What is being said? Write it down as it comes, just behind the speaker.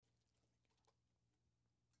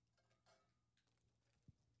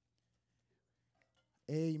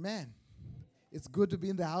Amen. It's good to be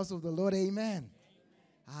in the house of the Lord. Amen.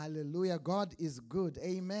 Hallelujah. God is good.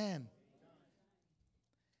 Amen.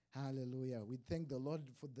 Hallelujah. We thank the Lord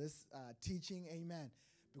for this teaching. Amen.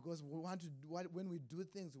 Because we want to, when we do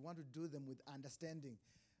things, we want to do them with understanding.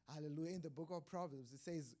 Hallelujah. In the book of Proverbs, it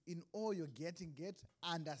says, in all you're getting, get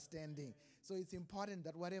understanding. So it's important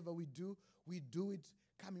that whatever we do it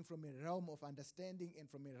coming from a realm of understanding and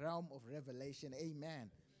from a realm of revelation. Amen.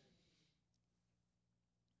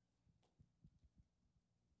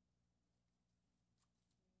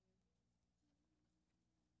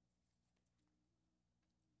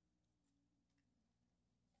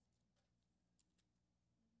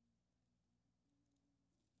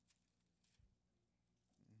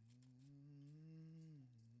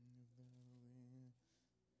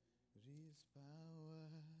 His power,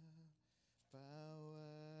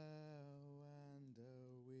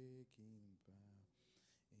 wonder-working power,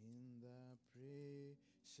 in the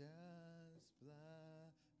precious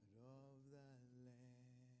blood of the Lamb.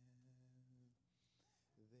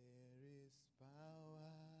 There is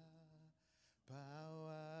power,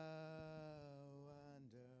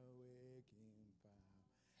 wonder-working power,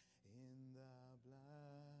 in the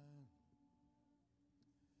blood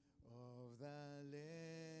of the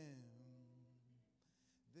Lamb.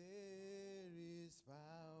 There is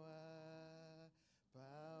power,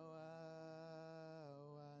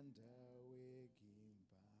 wonder-working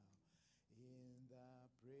power, in the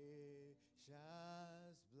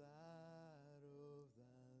precious blood of the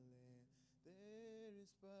Lamb. There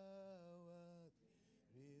is power,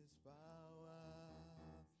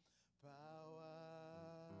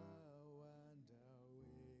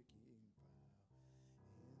 wonder-working power,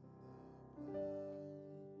 in the blood.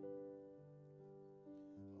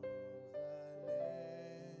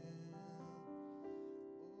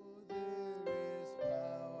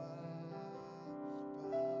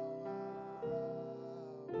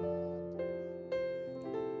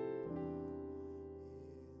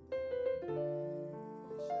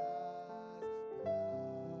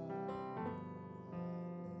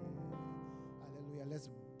 Let's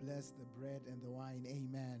bless the bread and the wine.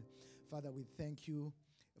 Amen. Father, we thank you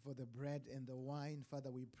for the bread and the wine. Father,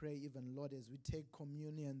 we pray even, Lord, as we take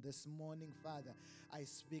communion this morning, Father, I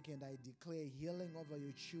speak and I declare healing over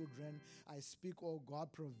your children. I speak, oh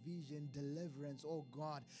God, provision, deliverance, oh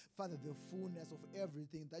God. Father, the fullness of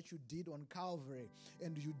everything that you did on Calvary.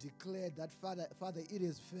 And you declared that, Father, it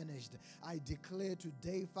is finished. I declare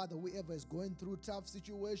today, Father, whoever is going through tough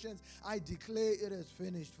situations, I declare it is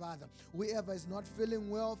finished, Father. Whoever is not feeling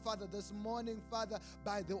well, Father, this morning, Father,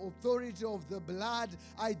 by the authority of the blood,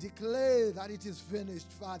 I declare that it is finished,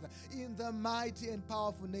 Father. In the mighty and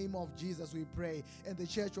powerful name of Jesus, we pray. And the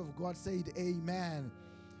church of God said, amen.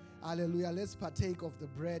 Hallelujah. Let's partake of the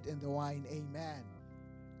bread and the wine. Amen.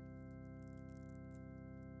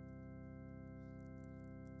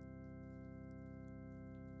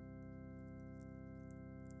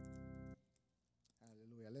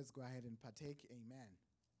 Hallelujah. Let's go ahead and partake. Amen.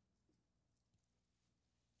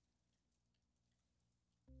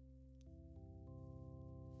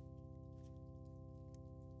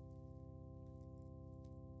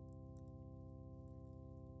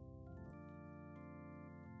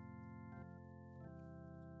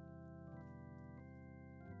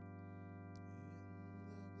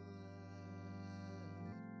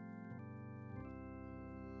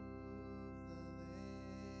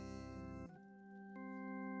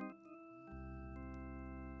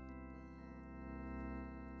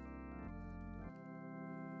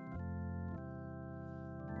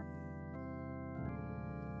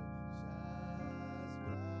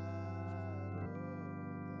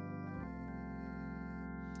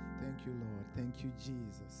 Thank you, Lord. Thank you,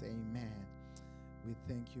 Jesus. Amen. We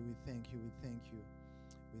thank you, we thank you, we thank you.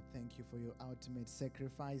 We thank you for your ultimate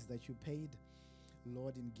sacrifice that you paid,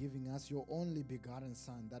 Lord, in giving us your only begotten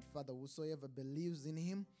Son, that, Father, whosoever believes in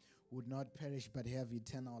him would not perish but have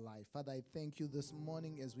eternal life. Father, I thank you this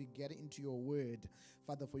morning as we get into your word.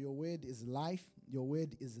 Father, for your word is life, your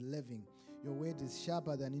word is living. Your word is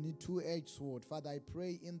sharper than any two-edged sword. Father, I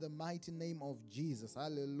pray in the mighty name of Jesus.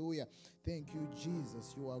 Hallelujah. Thank you,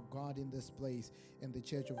 Jesus. You are God in this place. And the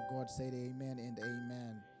church of God said amen and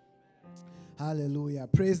amen. Hallelujah.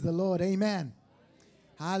 Praise the Lord. Amen.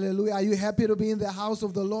 Hallelujah. Are you happy to be in the house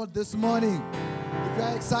of the Lord this morning? If you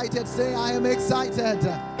are excited, say, I am excited.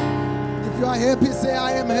 If you are happy, say,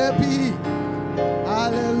 I am happy.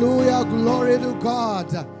 Hallelujah. Glory to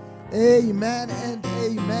God. Amen and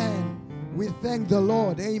amen. We thank the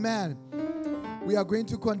Lord. Amen. We are going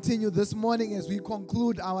to continue this morning as we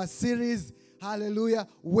conclude our series. Hallelujah.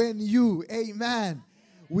 When you. Amen.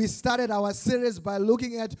 We started our series by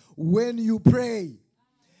looking at when you pray.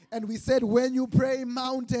 And we said when you pray,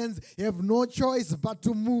 mountains have no choice but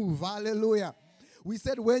to move. Hallelujah. We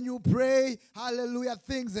said when you pray, hallelujah,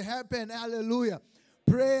 things happen. Hallelujah.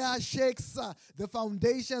 Prayer shakes the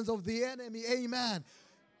foundations of the enemy. Amen.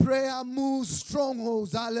 Prayer moves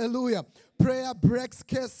strongholds. Hallelujah. Prayer breaks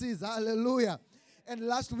curses. Hallelujah. And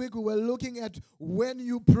last week we were looking at when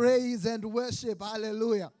you praise and worship.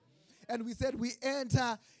 Hallelujah. And we said we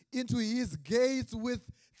enter into his gates with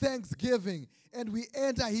thanksgiving. And we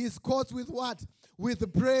enter his courts with what?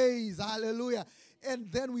 With praise. Hallelujah.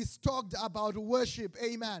 And then we talked about worship.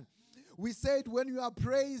 Amen. We said when you are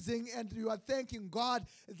praising and you are thanking God,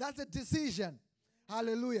 that's a decision.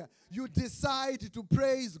 Hallelujah. You decide to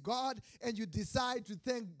praise God and you decide to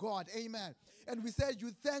thank God. Amen. And we said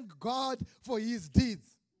you thank God for his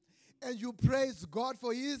deeds. And you praise God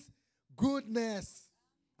for his goodness.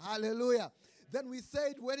 Hallelujah. Then we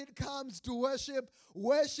said when it comes to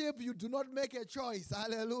worship, you do not make a choice.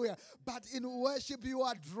 Hallelujah. But in worship, you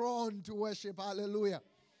are drawn to worship. Hallelujah.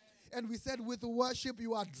 And we said with worship,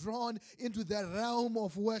 you are drawn into the realm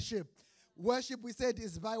of worship. Worship, we said,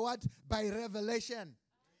 is by what? By revelation.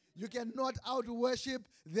 You cannot out-worship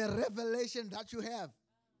the revelation that you have.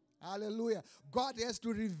 Hallelujah. God has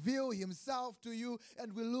to reveal himself to you.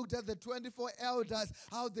 And we looked at the 24 elders,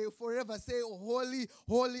 how they forever say, holy,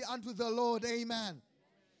 holy unto the Lord. Amen.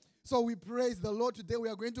 So we praise the Lord. Today we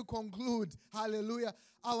are going to conclude, hallelujah,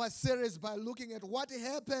 our series by looking at what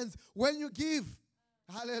happens when you give.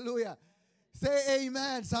 Hallelujah. Say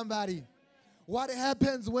amen, somebody. What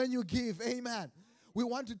happens when you give? Amen. We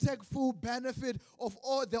want to take full benefit of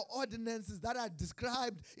all the ordinances that are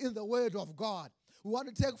described in the Word of God. We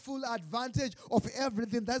want to take full advantage of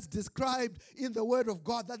everything that's described in the Word of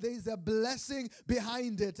God, that there is a blessing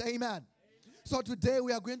behind it. Amen. So today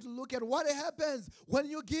we are going to look at what happens when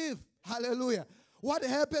you give. Hallelujah. What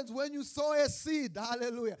happens when you sow a seed?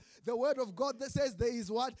 Hallelujah. The Word of God that says there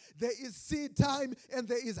is what? There is seed time and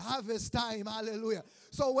there is harvest time. Hallelujah.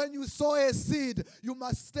 So when you sow a seed, you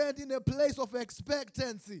must stand in a place of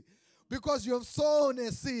expectancy because you have sown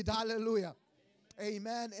a seed. Hallelujah.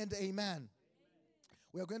 Amen and amen.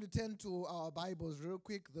 We are going to turn to our Bibles real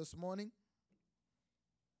quick this morning.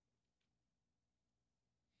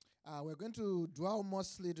 We're going to dwell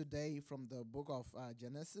mostly today from the book of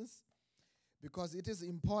Genesis, because it is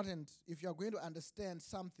important, if you're going to understand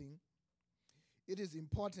something, it is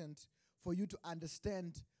important for you to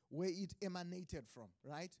understand where it emanated from,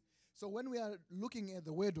 right? So when we are looking at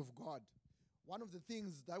the Word of God, one of the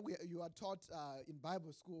things that you are taught in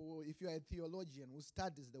Bible school, if you are a theologian who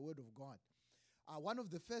studies the Word of God, one of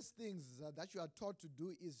the first things that you are taught to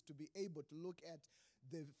do is to be able to look at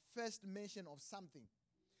the first mention of something,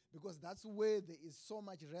 because that's where there is so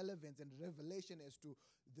much relevance and revelation as to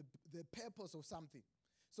the purpose of something.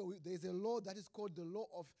 So there's a law that is called the law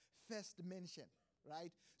of first mention,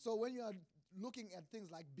 right? So when you are looking at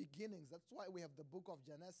things like beginnings, that's why we have the book of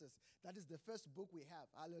Genesis. That is the first book we have.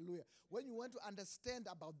 Hallelujah. When you want to understand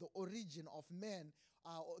about the origin of man,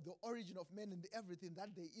 the origin of man and everything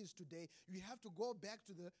that there is today, you have to go back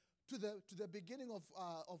to the beginning of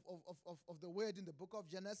the word in the book of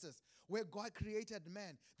Genesis, where God created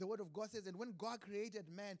man. The word of God says, and when God created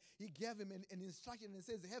man, he gave him an instruction and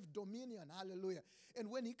says, have dominion. Hallelujah. And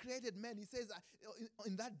when he created man, he says,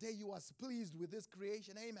 in that day he was pleased with this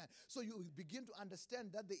creation. Amen. So you begin to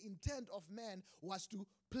understand that the intent of man was to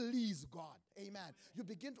please God. Amen. You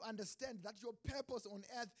begin to understand that your purpose on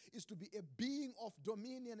earth is to be a being of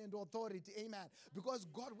dominion and authority. Amen. Because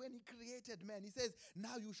God, when he created man, he says,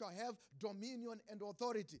 now you shall have dominion and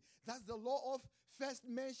authority. That's the law of first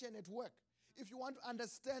mention at work. If you want to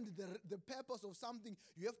understand the purpose of something,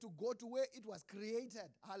 you have to go to where it was created.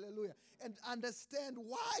 Hallelujah. And understand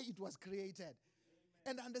why it was created.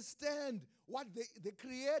 And understand what the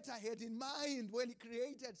Creator had in mind when he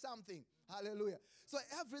created something. Hallelujah. So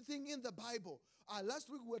everything in the Bible. Last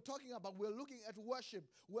week we were looking at worship.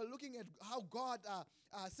 We're looking at how God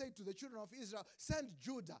said to the children of Israel, send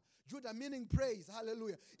Judah. Judah meaning praise.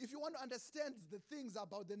 Hallelujah. If you want to understand the things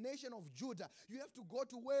about the nation of Judah, you have to go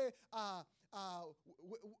to where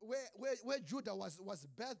Judah was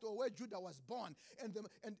birthed, or where Judah was born,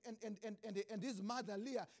 and his mother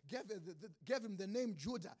Leah gave him the name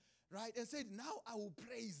Judah, right? And said, now I will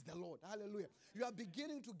praise the Lord. Hallelujah. You are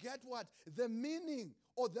beginning to get what? The meaning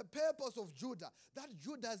or the purpose of Judah. That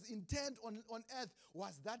Judah's intent on earth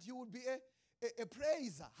was that he would be a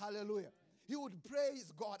praiser. Hallelujah. He would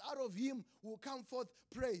praise God. Out of him will come forth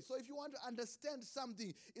praise. So if you want to understand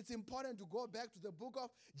something, it's important to go back to the book of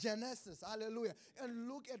Genesis, hallelujah, and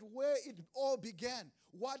look at where it all began.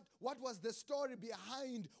 What was the story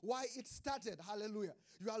behind why it started, hallelujah.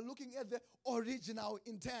 You are looking at the original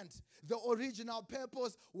intent, the original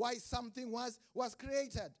purpose, why something was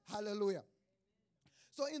created, hallelujah.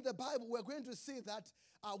 So in the Bible, we're going to see that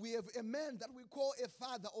we have a man that we call a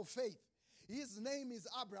father of faith. His name is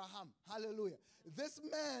Abraham. Hallelujah. This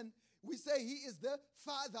man, we say he is the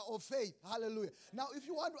father of faith. Hallelujah. Now, if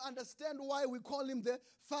you want to understand why we call him the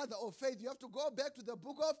father of faith, you have to go back to the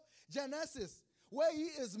book of Genesis, where he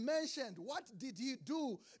is mentioned. What did he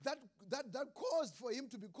do that caused for him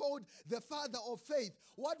to be called the father of faith?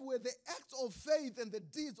 What were the acts of faith and the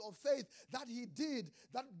deeds of faith that he did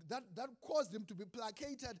that caused him to be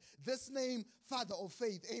placated this name, father of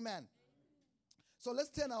faith? Amen. So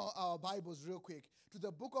let's turn our Bibles real quick to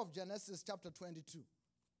the book of Genesis chapter 22.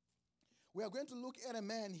 We are going to look at a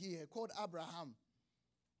man here called Abraham.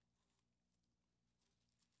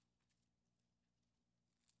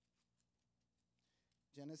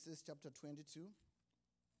 Genesis chapter 22.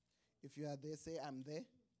 If you are there, say, I'm there.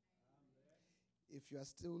 If you are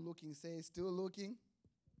still looking, say, still looking.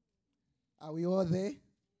 Are we all there?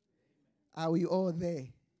 Are we all there?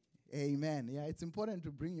 Amen. Yeah, it's important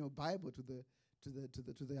to bring your Bible to the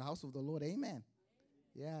house of the Lord. Amen.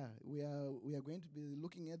 Yeah, we are going to be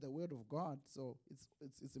looking at the Word of God. So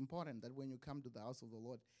it's important that when you come to the house of the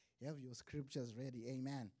Lord, you have your scriptures ready.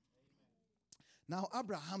 Amen. Now,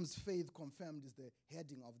 Abraham's faith confirmed is the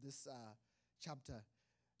heading of this chapter,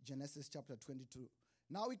 Genesis chapter 22.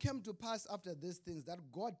 Now, it came to pass after these things that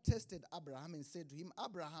God tested Abraham and said to him,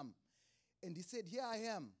 Abraham. And he said, here I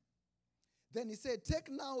am. Then he said,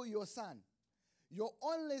 take now your son, your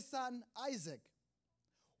only son Isaac,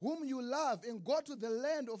 whom you love, and go to the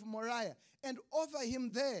land of Moriah and offer him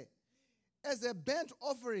there as a burnt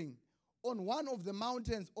offering on one of the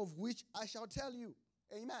mountains of which I shall tell you.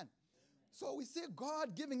 Amen. So we see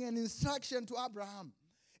God giving an instruction to Abraham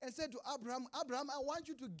and said to Abraham, Abraham, I want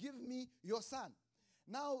you to give me your son.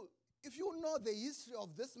 Now, if you know the history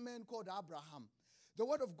of this man called Abraham, the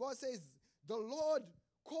word of God says the Lord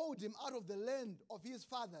called him out of the land of his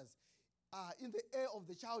fathers in the air of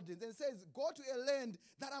the Chaldeans and says, go to a land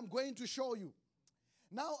that I'm going to show you.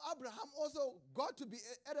 Now, Abraham also got to be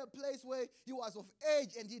at a place where he was of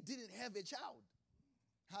age and he didn't have a child.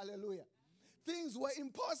 Hallelujah. Things were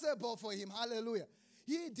impossible for him. Hallelujah.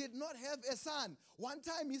 He did not have a son. One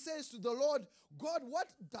time he says to the Lord, God,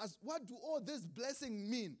 what do all this blessing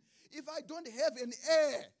mean if I don't have an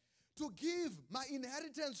heir to give my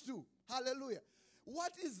inheritance to? Hallelujah.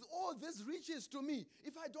 What is all this riches to me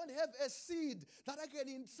if I don't have a seed that I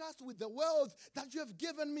can entrust with the wealth that you have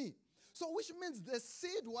given me? So which means the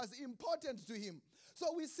seed was important to him. So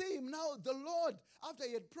we see him now, the Lord, after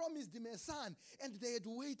he had promised him a son, and they had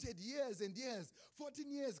waited years and years. 14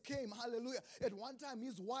 years came, hallelujah. At one time,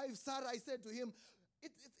 his wife, Sarah, said to him,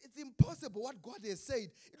 it's impossible what God has said.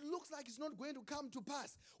 It looks like it's not going to come to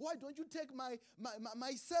pass. Why don't you take my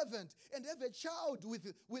servant and have a child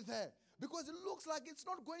with her? Because it looks like it's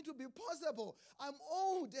not going to be possible. I'm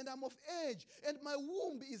old and I'm of age, and my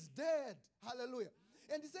womb is dead. Hallelujah.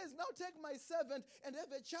 And he says, now take my servant and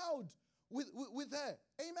have a child with her.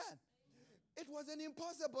 Amen. It was an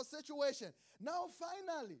impossible situation. Now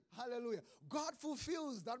finally, hallelujah, God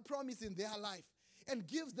fulfills that promise in their life and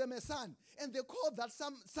gives them a son. And they call that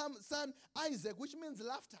son Isaac, which means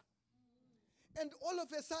laughter. And all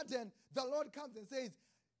of a sudden, the Lord comes and says,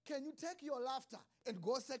 can you take your laughter and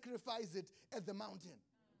go sacrifice it at the mountain?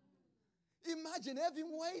 Imagine having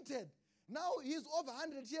waited. Now he's over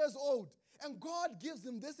 100 years old. And God gives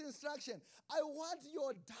him this instruction. I want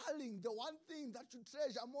your darling, the one thing that you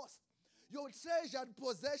treasure most, your treasured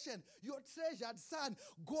possession, your treasured son,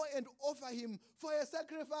 go and offer him for a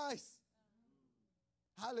sacrifice.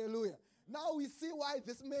 Hallelujah. Now we see why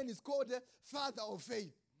this man is called the father of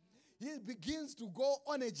faith. He begins to go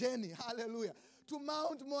on a journey. Hallelujah. To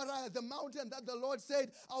Mount Moriah, the mountain that the Lord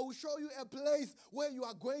said, I will show you a place where you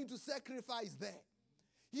are going to sacrifice there.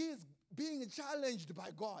 He is being challenged by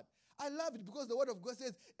God. I love it because the word of God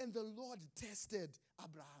says, and the Lord tested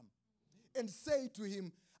Abraham and said to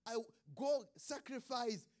him, go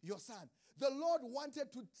sacrifice your son. The Lord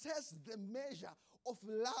wanted to test the measure of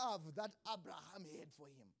love that Abraham had for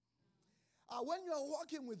him. When you are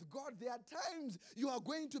walking with God, there are times you are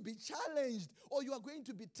going to be challenged or you are going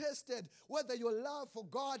to be tested whether your love for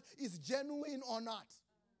God is genuine or not.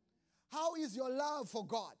 How is your love for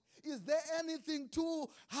God? Is there anything too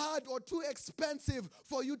hard or too expensive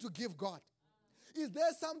for you to give God? Is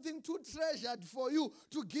there something too treasured for you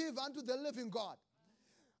to give unto the living God?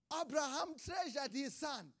 Abraham treasured his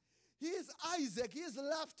son. His Isaac, his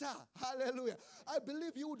laughter. Hallelujah. I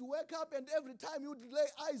believe he would wake up and every time he would lay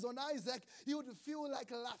eyes on Isaac, he would feel like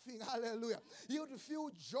laughing. Hallelujah. He would feel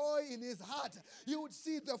joy in his heart. He would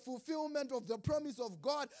see the fulfillment of the promise of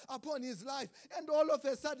God upon his life. And all of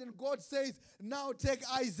a sudden, God says, now take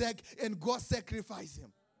Isaac and go sacrifice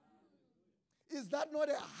him. Is that not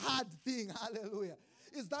a hard thing? Hallelujah.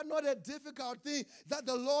 Is that not a difficult thing that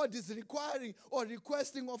the Lord is requiring or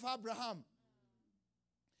requesting of Abraham?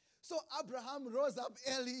 So Abraham rose up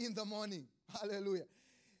early in the morning. Hallelujah.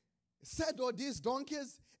 Saddled his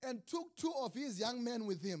donkeys and took 2 of his young men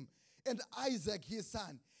with him and Isaac his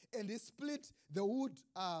son. And he split the wood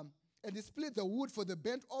for the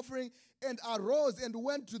burnt offering and arose and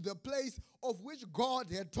went to the place of which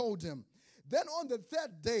God had told him. Then on the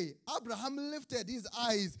 3rd day, Abraham lifted his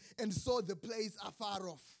eyes and saw the place afar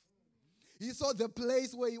off. He saw the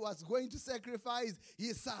place where he was going to sacrifice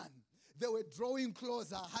his son. They were drawing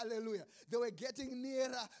closer. Hallelujah. They were getting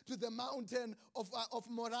nearer to the mountain of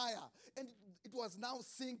Moriah. And it was now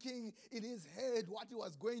sinking in his head what he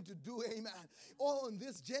was going to do. Amen. All on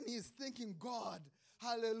this journey he's thinking, God,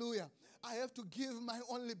 hallelujah, I have to give my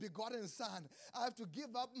only begotten son. I have to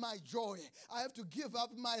give up my joy. I have to give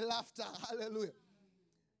up my laughter. Hallelujah.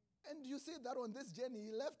 And you see that on this journey,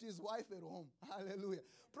 he left his wife at home. Hallelujah.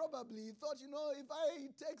 Probably he thought, if I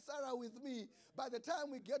take Sarah with me, by the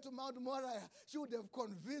time we get to Mount Moriah, she would have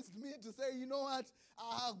convinced me to say, you know what,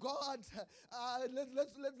 God,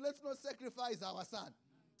 let's not sacrifice our son.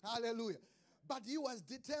 Hallelujah. But he was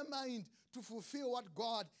determined to fulfill what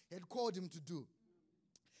God had called him to do.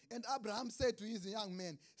 And Abraham said to his young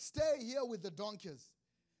men, stay here with the donkeys.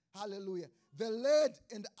 Hallelujah. The lad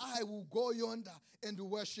and I will go yonder and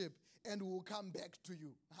worship and will come back to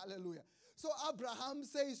you. Hallelujah. So Abraham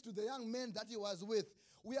says to the young men that he was with,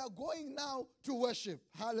 we are going now to worship.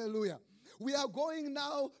 Hallelujah. We are going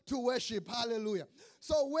now to worship. Hallelujah.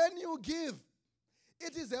 So when you give,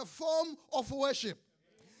 it is a form of worship.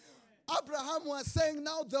 Abraham was saying,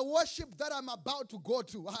 now the worship that I'm about to go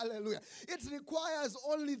to, hallelujah, it requires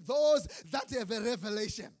only those that have a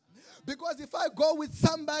revelation. Because if I go with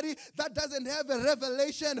somebody that doesn't have a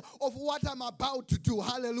revelation of what I'm about to do,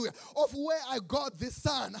 hallelujah, of where I got this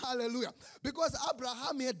son, hallelujah, because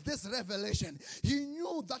Abraham had this revelation. He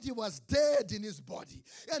knew that he was dead in his body,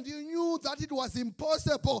 and he knew that it was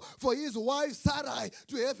impossible for his wife Sarai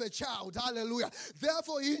to have a child, hallelujah.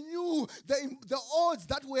 Therefore, he knew the odds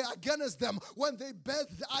that were against them when they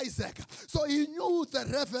birthed Isaac. So he knew the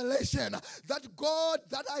revelation that God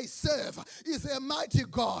that I serve is a mighty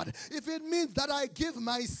God. If it means that I give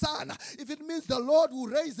my son, if it means the Lord will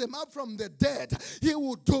raise him up from the dead, he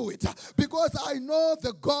will do it. Because I know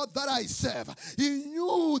the God that I serve. He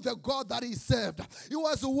knew the God that he served. He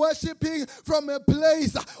was worshiping from a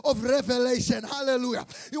place of revelation. Hallelujah.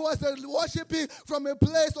 He was worshiping from a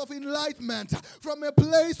place of enlightenment, from a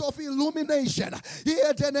place of illumination. He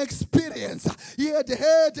had an experience. He had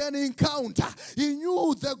had an encounter. He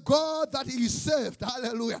knew the God that he served.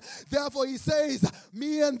 Hallelujah. Therefore he says,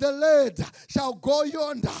 me and the lad shall go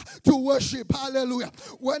yonder to worship. Hallelujah.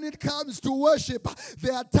 When it comes to worship,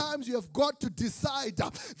 there are times you have got to decide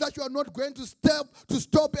that you are not going to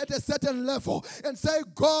stop at a certain level and say,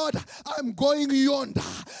 God, I'm going yonder.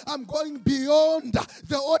 I'm going beyond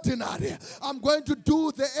the ordinary. I'm going to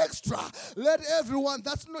do the extra. Let everyone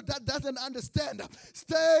that doesn't understand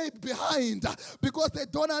stay behind, because they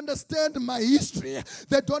don't understand my history.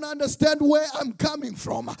 They don't understand where I'm coming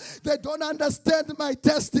from. They don't understand my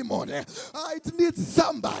testimony. It needs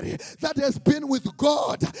somebody that has been with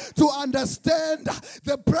God to understand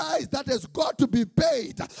the price that has got to be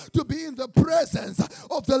paid to be in the presence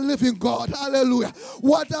of the living God. Hallelujah.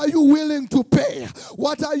 What are you willing to pay?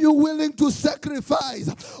 What are you willing to sacrifice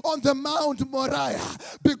on the Mount Moriah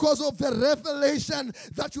because of the revelation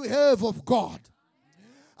that you have of God?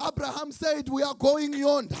 Abraham said, we are going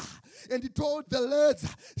yonder. And he told the lads,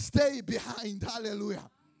 stay behind. Hallelujah.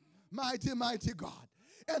 Mighty, mighty God.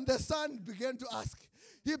 And the son began to ask.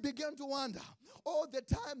 He began to wonder, all the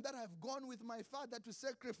time that I've gone with my father to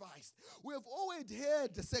sacrifice, we have always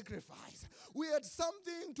had the sacrifice. We had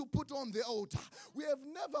something to put on the altar. We have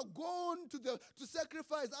never gone to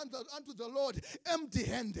sacrifice unto the Lord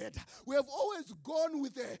empty-handed. We have always gone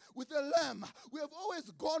with a lamb. We have always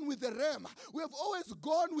gone with a ram. We have always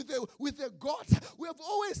gone with a goat. We have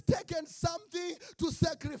always taken something to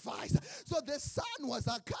sacrifice. So the son was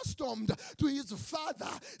accustomed to his father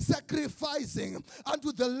sacrificing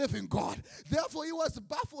unto the living God. Therefore, he was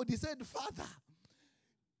baffled. He said, Father,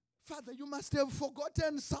 you must have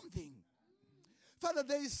forgotten something. Father,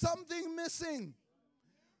 there is something missing.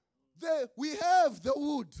 We have the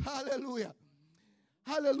wood. Hallelujah.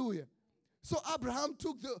 Hallelujah. So Abraham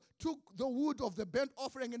took the wood of the burnt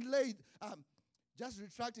offering and laid, just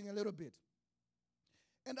retracting a little bit.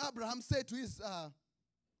 And Abraham said to his,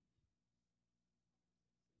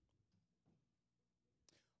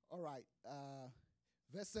 all right,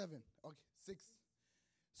 verse 7, okay, 6.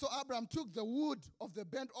 So Abraham took the wood of the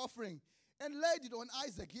burnt offering and laid it on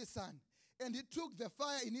Isaac his son. And he took the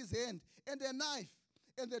fire in his hand and a knife,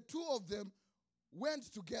 and the two of them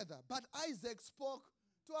went together. But Isaac spoke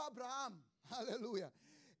to Abraham, hallelujah,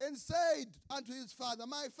 and said unto his father,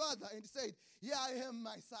 my father, and he said, here I am,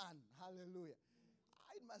 my son, hallelujah.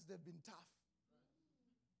 It must have been tough.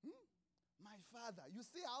 My father. You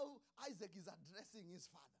see how Isaac is addressing his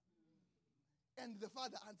father. And the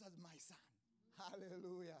father answers, my son.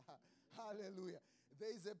 Hallelujah. Hallelujah. There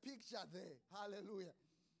is a picture there. Hallelujah.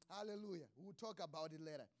 Hallelujah. We'll talk about it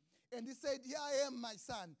later. And he said, here I am, my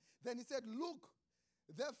son. Then he said, look,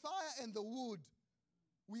 the fire and the wood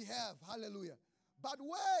we have. Hallelujah. But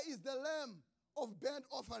where is the lamb of burnt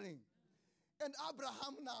offering? And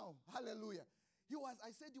Abraham now, hallelujah. He was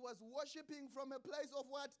worshiping from a place of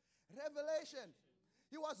what? Revelation.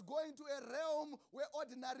 He was going to a realm where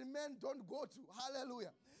ordinary men don't go to.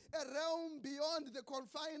 Hallelujah. A realm beyond the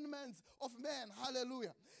confinements of man.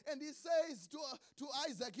 Hallelujah. And he says to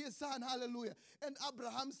Isaac, his son, hallelujah. And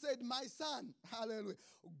Abraham said, my son, hallelujah,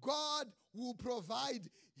 God will provide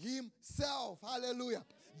himself. Hallelujah.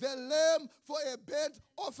 The lamb for a burnt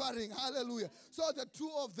offering. Hallelujah. So the two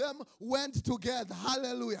of them went together.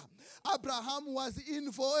 Hallelujah. Abraham was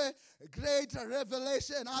in for a great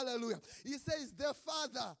revelation. Hallelujah. He says, the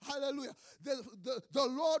Father, hallelujah, the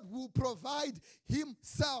Lord will provide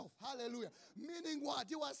himself. Hallelujah. Meaning what?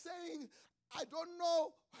 He was saying, I don't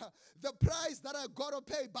know the price that I got to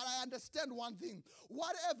pay, but I understand one thing.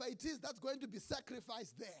 Whatever it is that's going to be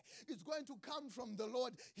sacrificed there, it's going to come from the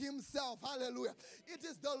Lord himself. Hallelujah. It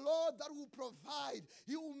is the Lord that will provide.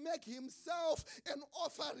 He will make himself an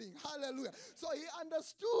offering. Hallelujah. So he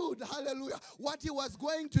understood, hallelujah, what he was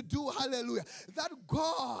going to do. Hallelujah. That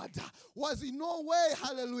God was in no way,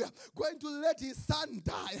 hallelujah, going to let his son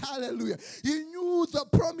die. Hallelujah. He knew the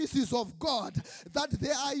promises of God, that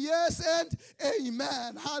they are yes and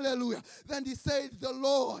amen. Hallelujah. Then he said, the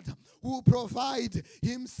Lord will provide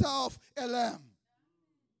himself a lamb.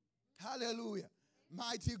 Hallelujah.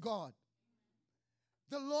 Mighty God.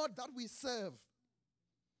 The Lord that we serve,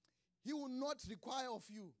 he will not require of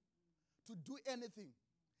you to do anything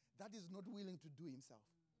that is not willing to do himself.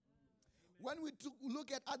 When we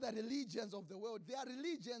look at other religions of the world, there are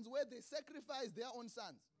religions where they sacrifice their own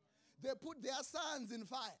sons. They put their sons in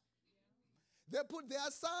fire. They put their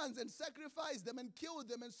sons and sacrifice them and kill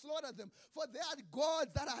them and slaughter them, for they are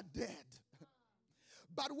gods that are dead.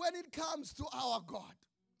 But when it comes to our God,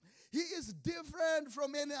 he is different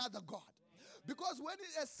from any other God. Because when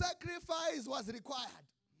a sacrifice was required,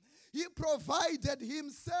 he provided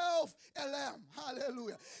himself a lamb.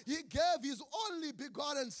 Hallelujah. He gave his only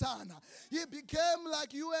begotten son. He became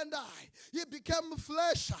like you and I. He became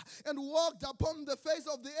flesh and walked upon the face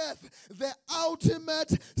of the earth. The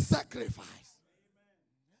ultimate sacrifice.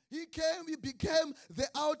 He became the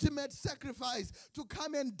ultimate sacrifice to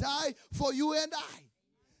come and die for you and I.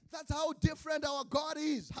 That's how different our God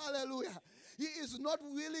is. Hallelujah. He is not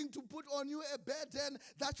willing to put on you a burden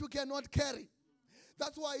that you cannot carry.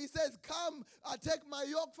 That's why he says, come, take my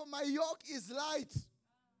yoke, for my yoke is light.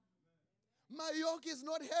 My yoke is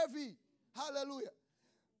not heavy. Hallelujah.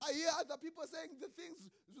 I hear other people saying the things,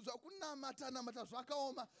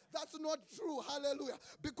 that's not true. Hallelujah.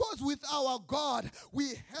 Because with our God, we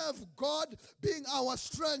have God being our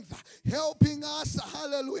strength, helping us.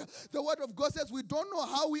 Hallelujah. The word of God says we don't know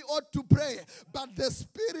how we ought to pray, but the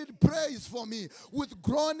Spirit prays for me with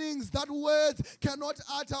groanings that words cannot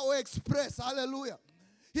utter or express. Hallelujah.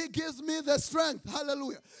 He gives me the strength.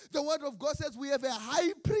 Hallelujah. The word of God says we have a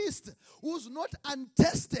high priest who's not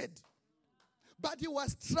untested, but he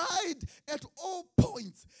was tried at all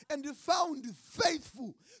points and found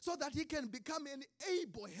faithful so that he can become an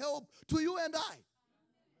able help to you and I.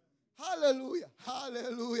 Hallelujah.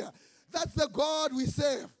 Hallelujah. That's the God we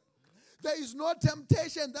serve. There is no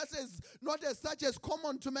temptation that is not as such as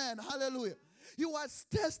common to man. Hallelujah. He was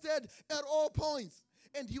tested at all points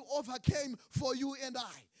and he overcame for you and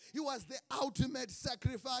I. He was the ultimate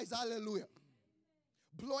sacrifice. Hallelujah.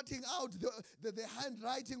 Blotting out the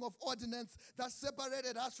handwriting of ordinance that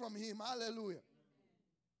separated us from him. Hallelujah.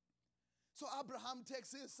 So Abraham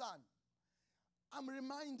takes his son. I'm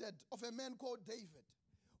reminded of a man called David.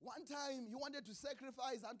 One time he wanted to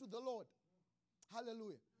sacrifice unto the Lord.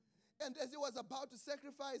 Hallelujah. And as he was about to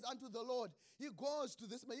sacrifice unto the Lord, he goes to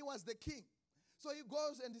this man. He was the king. So he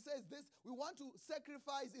goes and he says, we want to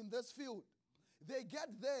sacrifice in this field. They get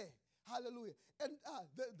there. Hallelujah. And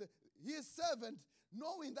his servant,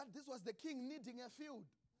 knowing that this was the king needing a field,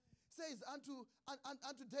 says unto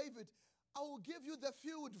David, I will give you the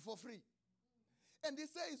field for free. And he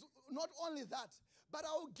says, not only that, but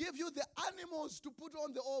I will give you the animals to put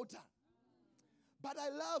on the altar. But I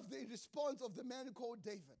love the response of the man called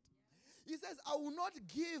David. He says, I will not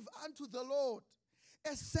give unto the Lord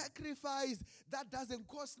a sacrifice that doesn't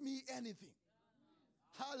cost me anything.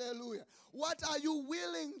 Hallelujah. What are you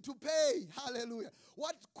willing to pay? Hallelujah.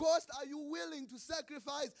 What cost are you willing to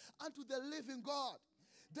sacrifice unto the living God?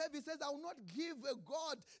 David says, I will not give a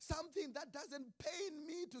God something that doesn't pain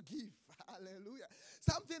me to give. Hallelujah.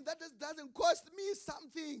 Something that doesn't cost me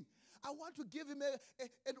something. I want to give him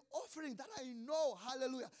an offering that I know,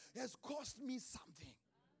 hallelujah, has cost me something.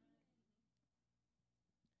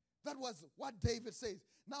 That was what David says.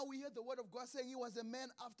 Now we hear the word of God saying he was a man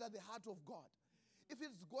after the heart of God. If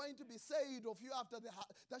it's going to be said of you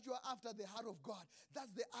that you are after the heart of God,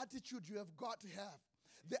 that's the attitude you have got to have.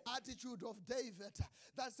 The attitude of David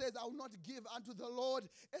that says, I will not give unto the Lord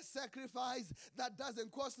a sacrifice that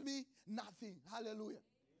doesn't cost me nothing. Hallelujah.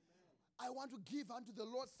 Amen. I want to give unto the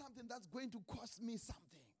Lord something that's going to cost me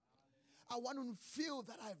something. I want to feel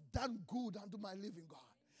that I've done good unto my living God.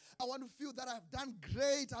 I want to feel that I've done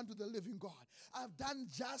great unto the living God. I've done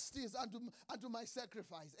justice unto my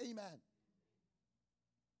sacrifice. Amen.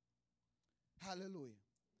 Hallelujah.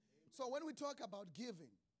 So when we talk about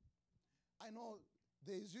giving, I know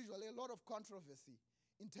there is usually a lot of controversy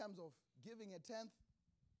in terms of giving a tenth,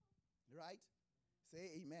 right?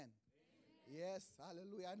 Say amen. Yes,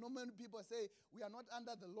 hallelujah. I know many people say we are not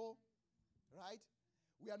under the law, right?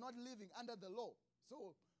 We are not living under the law.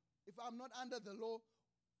 So if I'm not under the law,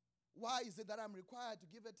 why is it that I'm required to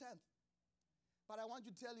give a tenth? But I want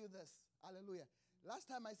to tell you this, hallelujah. Last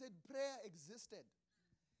time I said prayer existed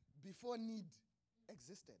before need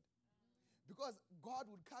existed. Because God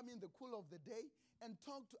would come in the cool of the day and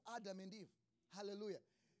talk to Adam and Eve. Hallelujah.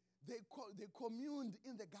 They communed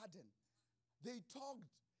in the garden. They talked.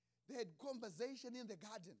 They had conversation in the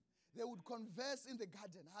garden. They would converse in the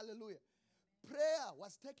garden. Hallelujah. Prayer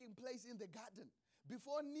was taking place in the garden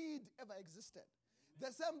before need ever existed.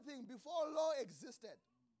 The same thing before law existed.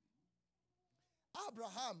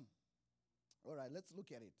 Abraham. All right, let's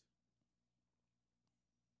look at it.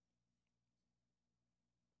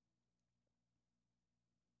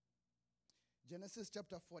 Genesis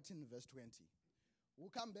chapter 14, verse 20. We'll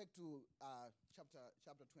come back to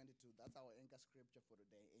chapter 22. That's our anchor scripture for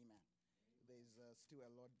today. Amen. There's still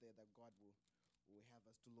a lot there that God will have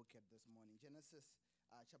us to look at this morning. Genesis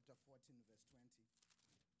chapter 14, verse 20.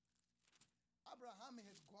 Abraham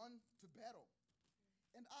had gone to battle.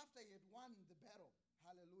 And after he had won the battle,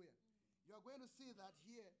 hallelujah, you are going to see that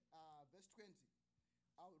here, verse 20.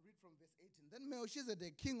 I'll read from verse 18. Then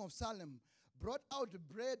Melchizedek, king of Salem, brought out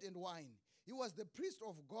bread and wine. He was the priest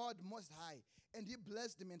of God Most High. And he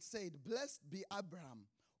blessed him and said, Blessed be Abraham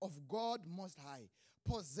of God Most High,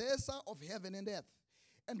 possessor of heaven and earth.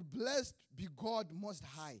 And blessed be God Most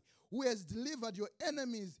High, who has delivered your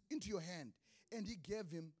enemies into your hand. And he gave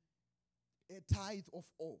him a tithe of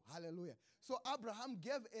all. Hallelujah. So Abraham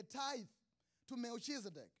gave a tithe to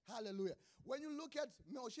Melchizedek. Hallelujah. When you look at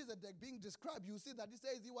Melchizedek being described, you see that he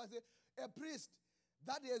says he was a priest.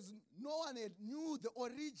 That is, no one knew the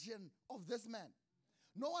origin of this man.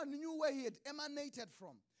 No one knew where he had emanated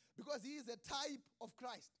from, because he is a type of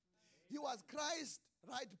Christ. He was Christ,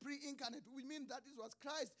 right, pre-incarnate. We mean that it was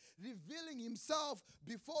Christ revealing himself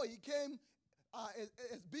before he came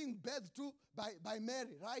as being birthed to by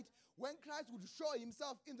Mary, right? When Christ would show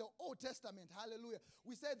himself in the Old Testament, hallelujah,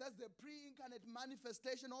 we say that's the pre-incarnate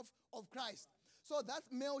manifestation of Christ. So that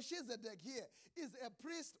Melchizedek here is a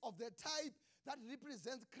priest of the type that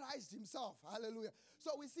represents Christ himself. Hallelujah.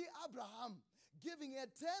 So we see Abraham giving a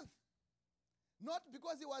tenth, not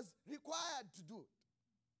because he was required to do it,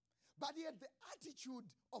 but he had the attitude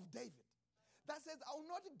of David that says, I will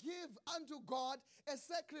not give unto God a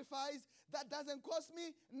sacrifice that doesn't cost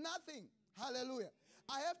me nothing. Hallelujah.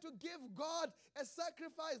 I have to give God a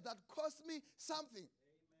sacrifice that costs me something.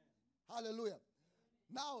 Amen. Hallelujah.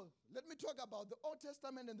 Now, let me talk about the Old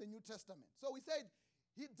Testament and the New Testament. So we said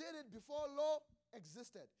he did it before law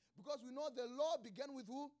existed, because we know the law began with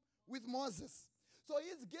who? With Moses. So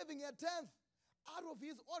he's giving a tenth out of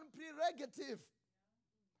his own prerogative.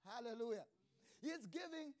 Hallelujah. He's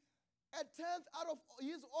giving a tenth out of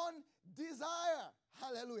his own desire.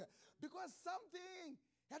 Hallelujah. Because something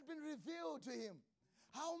had been revealed to him.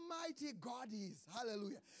 how mighty God is.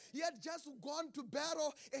 Hallelujah. He had just gone to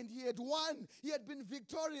battle and he had won. He had been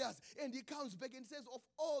victorious. And he comes back and says, of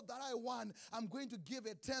all that I won, I'm going to give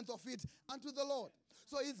a tenth of it unto the Lord.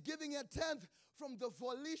 So he's giving a tenth from the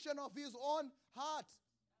volition of his own heart.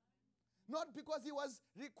 Not because he was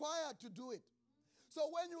required to do it. So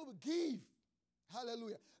when you give,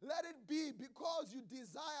 hallelujah, let it be because you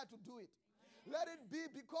desire to do it. Let it be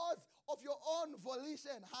because of your own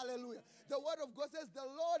volition. Hallelujah. The word of God says the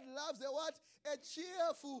Lord loves a what? A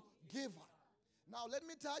cheerful giver. Now let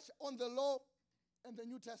me touch on the law and the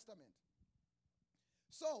New Testament.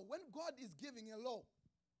 So when God is giving a law,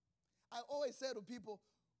 I always say to people,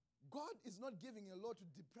 God is not giving a law to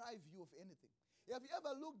deprive you of anything. Have you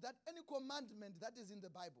ever looked at any commandment that is in the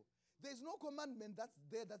Bible? There's no commandment that's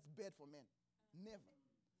there that's bad for men. Never.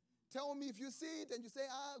 Tell me if you see it and you say,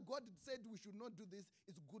 God said we should not do this,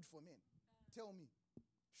 it's good for men. Tell me.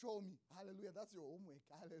 Show me. Hallelujah. That's your homework.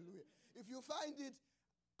 Hallelujah. If you find it,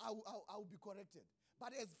 I'll be corrected.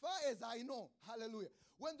 But as far as I know, hallelujah,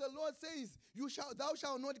 when the Lord says, thou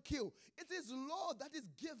shalt not kill, it is law that is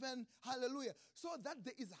given, hallelujah, so that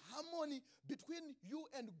there is harmony between you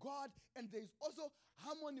and God, and there is also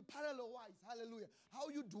harmony parallel-wise, hallelujah. How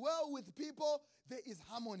you dwell with people, there is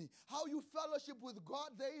harmony. How you fellowship with God,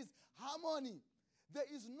 there is harmony. There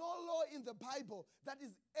is no law in the Bible that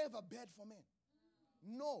is ever bad for men.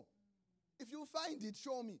 No. If you find it,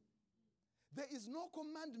 show me. There is no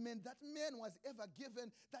commandment that man was ever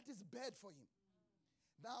given that is bad for him.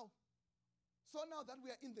 Now that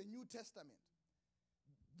we are in the New Testament,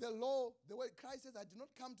 the law, the way Christ says, I did not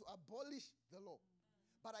come to abolish the law,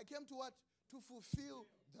 but I came to what? To fulfill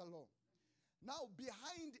the law. Now,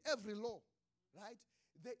 behind every law, right,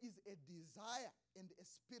 there is a desire and a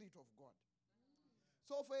spirit of God.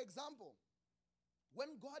 So, for example,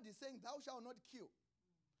 when God is saying, thou shalt not kill,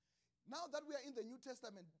 now that we are in the New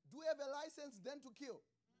Testament, do we have a license then to kill?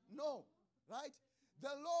 No, right?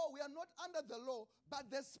 The law, we are not under the law, but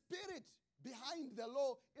the spirit behind the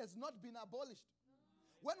law has not been abolished.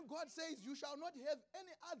 When God says, you shall not have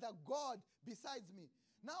any other God besides me.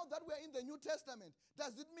 Now that we are in the New Testament,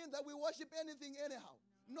 does it mean that we worship anything anyhow?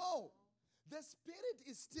 No. The spirit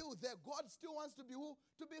is still there. God still wants to be who?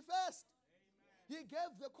 To be first. He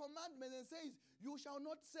gave the commandment and says, you shall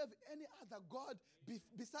not serve any other God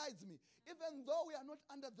besides me. Even though we are not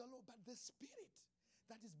under the law, but the spirit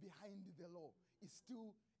that is behind the law is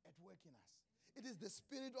still at work in us. It is the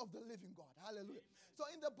spirit of the living God. Hallelujah. So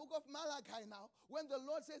in the book of Malachi now, when the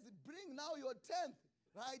Lord says, bring now your tenth,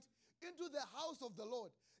 right, into the house of the Lord,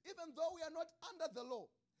 even though we are not under the law,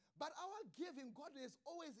 but our giving, God has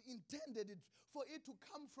always intended it for it to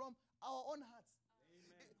come from our own hearts.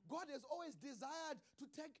 God has always desired to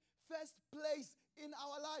take first place in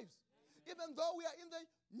our lives. Even though we are in the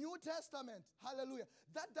New Testament, hallelujah,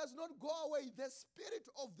 that does not go away. The spirit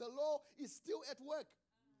of the law is still at work.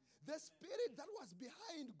 The spirit that was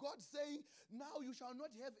behind God saying, now you shall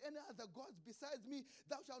not have any other gods besides me.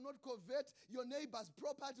 Thou shalt not covet your neighbor's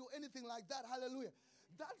property or anything like that. Hallelujah.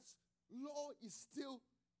 That law is still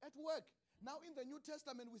at work. Now in the New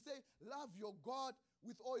Testament, we say, love your God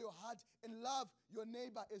with all your heart and love your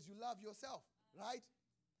neighbor as you love yourself, right?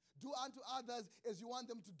 Do unto others as you want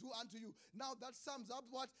them to do unto you. Now that sums up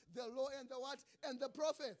what? The law and the what? And the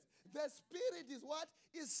prophets. The spirit is what?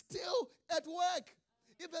 Is still at work.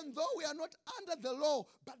 Even though we are not under the law,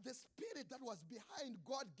 but the spirit that was behind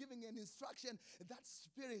God giving an instruction, that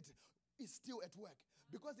spirit is still at work.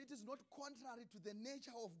 Because it is not contrary to the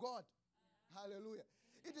nature of God. Hallelujah.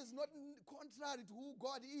 It is not contrary to who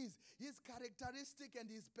God is. His characteristic and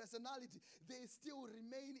his personality, they still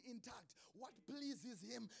remain intact. What pleases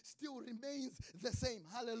him still remains the same.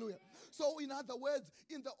 Hallelujah. So in other words,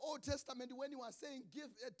 in the Old Testament, when you are saying give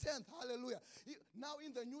a tenth, hallelujah. Now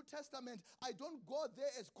in the New Testament, I don't go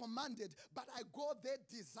there as commanded, but I go there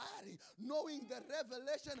desiring, knowing the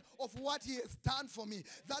revelation of what he has done for me.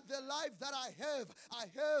 That the life that I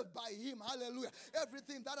have by him. Hallelujah.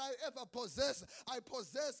 Everything that I ever possess, I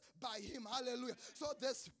possess by him. Hallelujah. So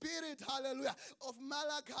the spirit, hallelujah, of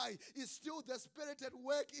Malachi is still the spirit at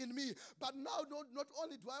work in me. But now not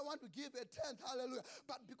only do I want to give a tenth, hallelujah,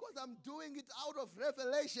 but because I'm doing it out of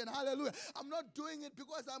revelation, hallelujah. I'm not doing it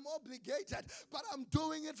because I'm obligated, but I'm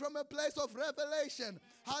doing it from a place of revelation.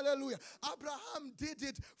 Hallelujah. Abraham did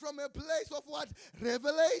it from a place of what?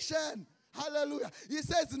 Revelation. Hallelujah. He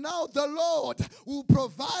says now the Lord will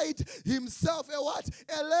provide himself a what?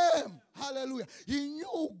 A lamb. Hallelujah. He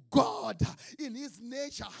knew God in his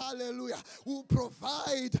nature. Hallelujah. Who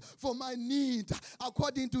provide for my need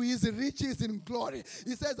according to his riches in glory.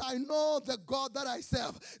 He says, I know the God that I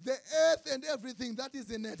serve. The earth and everything that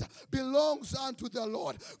is in it belongs unto the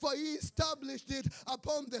Lord. For he established it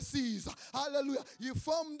upon the seas. Hallelujah. He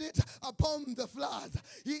formed it upon the floods.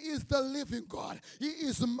 He is the living God. He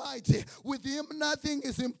is mighty. With him nothing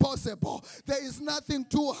is impossible. There is nothing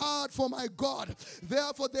too hard for my God.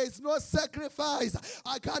 Therefore there is no sacrifice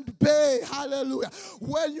I can't pay. Hallelujah.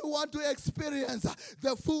 When you want to experience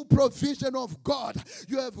the full provision of God,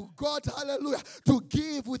 you have got, hallelujah, to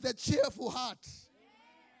give with a cheerful heart.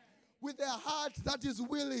 With a heart that is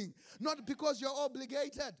willing. Not because you're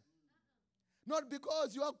obligated. Not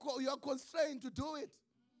because you are constrained to do it.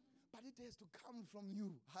 But it has to come from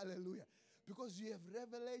you. Hallelujah. Because you have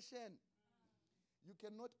revelation. You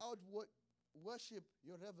cannot worship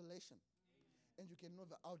your revelation. And you can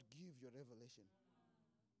never outgive your revelation.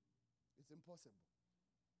 It's impossible.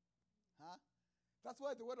 Huh? That's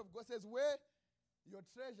why the word of God says, where your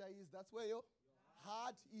treasure is, that's where your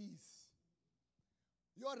heart is.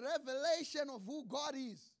 Your revelation of who God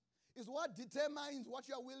is what determines what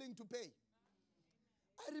you are willing to pay.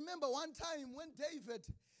 I remember one time when David,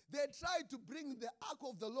 they tried to bring the ark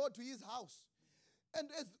of the Lord to his house. And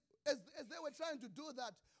as they were trying to do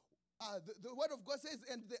that, the word of God says,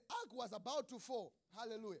 and the ark was about to fall.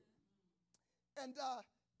 Hallelujah. And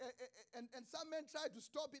some men tried to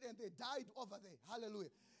stop it and they died over there. Hallelujah.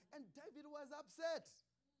 And David was upset.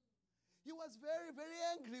 He was very, very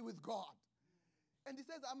angry with God. And he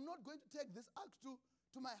says, I'm not going to take this ark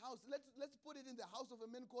to my house. Let's put it in the house of a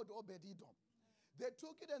man called Obed-Edom. They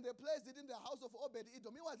took it and they placed it in the house of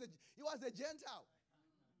Obed-Edom. He was a Gentile.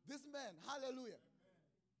 This man. Hallelujah.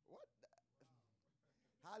 What?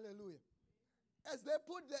 Hallelujah. As they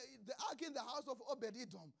put the ark in the house of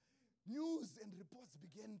Obed-Edom, news and reports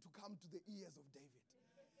began to come to the ears of David.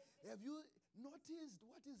 Have you noticed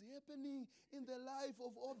what is happening in the life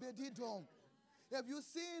of Obed-Edom? Have you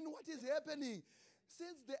seen what is happening?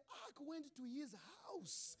 Since the ark went to his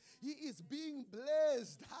house, he is being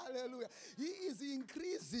blessed. Hallelujah. He is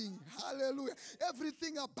increasing. Hallelujah.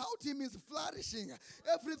 Everything about him is flourishing.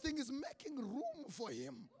 Everything is making room for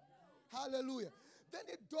him. Hallelujah. Then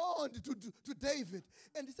it dawned to David,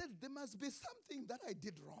 and he said, there must be something that I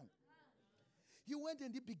did wrong. He went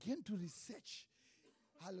and he began to research.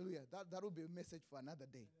 Hallelujah. That will be a message for another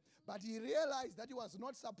day. But he realized that he was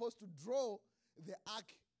not supposed to draw the ark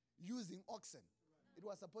using oxen. It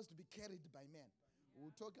was supposed to be carried by men.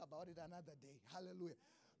 We'll talk about it another day. Hallelujah.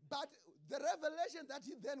 But the revelation that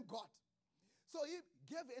he then got. So he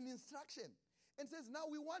gave an instruction and says, now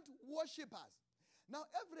we want worshipers. Now,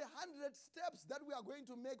 every 100 steps that we are going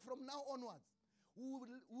to make from now onwards, we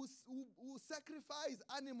will sacrifice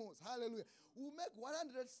animals. Hallelujah. We'll make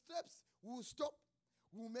 100 steps, we'll stop,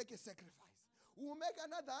 we'll make a sacrifice. We'll make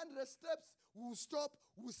another 100 steps, we'll stop,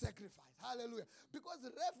 we'll sacrifice. Hallelujah. Because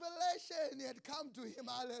revelation had come to him.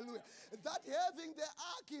 Hallelujah. That having the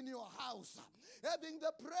ark in your house, having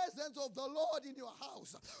the presence of the Lord in your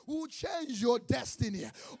house will change your destiny.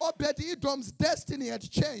 Obed-Edom's destiny had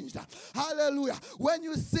changed. Hallelujah. When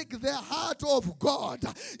you seek the heart of God,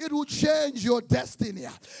 it will change your destiny.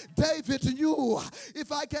 David knew,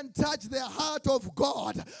 if I can touch the heart of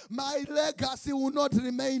God, my legacy will not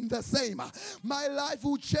remain the same. My life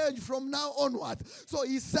will change from now onward. So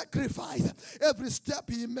he sacrificed. Every step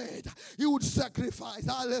he made, he would sacrifice.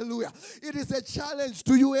 Hallelujah. It is a challenge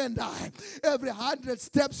to you and I. Every 100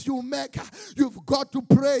 steps you make, you've got to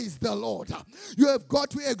praise the Lord. You have got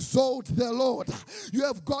to exalt the Lord. You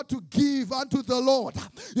have got to give unto the Lord.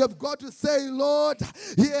 You have got to say, Lord,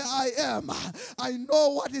 here I am. I know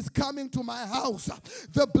what is coming to my house.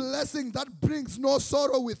 The blessing that brings no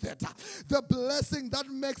sorrow with it. The blessing that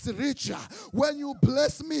makes richer. When you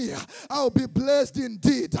bless me, I'll be blessed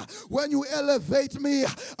indeed. When you elevate me,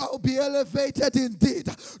 I'll be elevated indeed.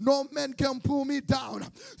 No man can pull me down.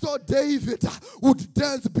 So David would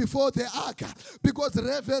dance before the ark because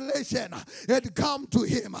revelation had come to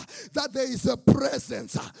him that there is a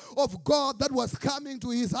presence of God that was coming to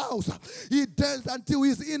his house. He danced until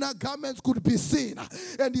his inner garments could be seen.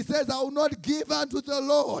 And he says, I will not give unto the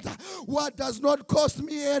Lord what does not cost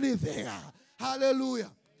me anything.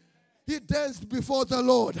 Hallelujah. He danced before the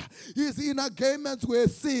Lord. His inner garments were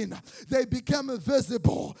seen. They became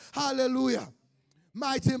visible. Hallelujah.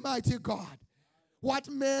 Mighty, mighty God. What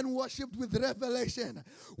men worshipped with revelation.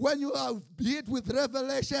 When you are hit with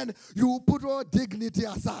revelation, you put all dignity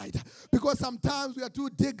aside. Because sometimes we are too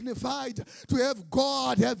dignified to have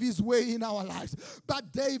God have his way in our lives.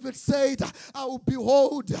 But David said, I will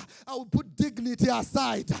put dignity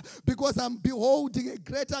aside because I'm beholding a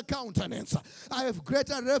greater countenance. I have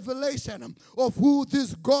greater revelation of who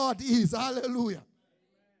this God is. Hallelujah.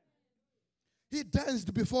 He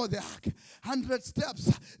danced before the ark. 100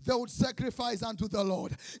 steps they would sacrifice unto the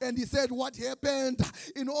Lord. And he said, what happened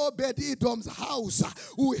in Obed-Edom's house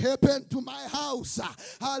will happen to my house.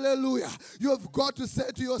 Hallelujah. You've got to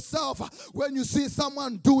say to yourself, when you see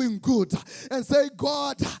someone doing good, and say,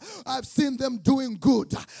 God, I've seen them doing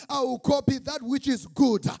good. I will copy that which is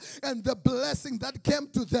good. And the blessing that came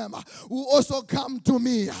to them will also come to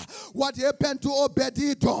me. What happened to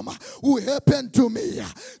Obed-Edom will happen to me.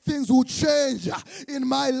 Things will change in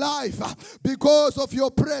my life because of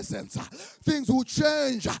your presence. Things will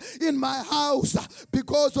change in my house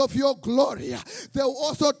because of your glory. They will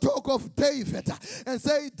also talk of David and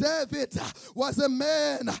say, David was a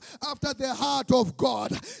man after the heart of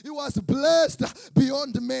God. He was blessed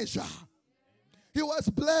beyond measure. He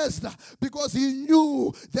was blessed because he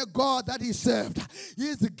knew the God that he served.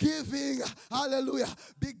 His giving, hallelujah,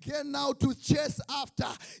 began now to chase after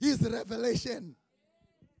his revelation.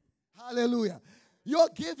 Hallelujah. Your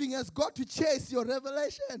giving has got to chase your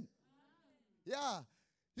revelation. Yeah.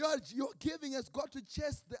 Your giving has got to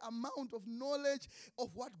chase the amount of knowledge of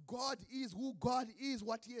what God is, who God is,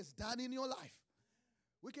 what he has done in your life.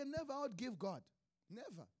 We can never outgive God.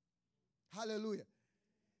 Never. Hallelujah.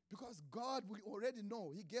 Because God, we already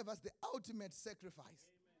know, he gave us the ultimate sacrifice.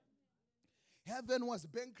 Heaven was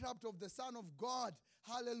bankrupt of the Son of God.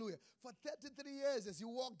 Hallelujah. For 33 years as he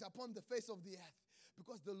walked upon the face of the earth.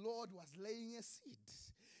 Because the Lord was laying a seed.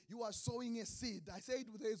 You are sowing a seed. I said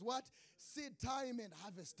there is what? Seed time and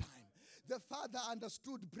harvest time. The Father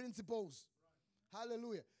understood principles.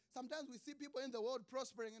 Hallelujah. Sometimes we see people in the world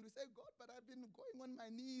prospering and we say, God, but I've been going on my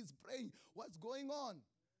knees praying. What's going on?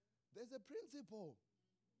 There's a principle.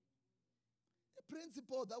 A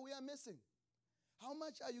principle that we are missing. How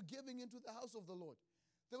much are you giving into the house of the Lord?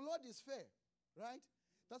 The Lord is fair, right?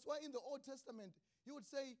 That's why in the Old Testament, he would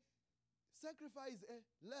say, sacrifice a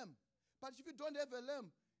lamb. But if you don't have a lamb,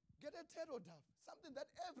 get a turtle dove, something that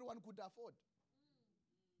everyone could afford.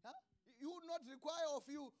 Huh? He will not require of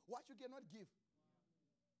you what you cannot give.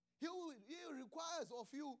 He requires of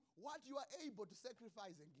you what you are able to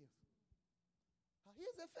sacrifice and give. He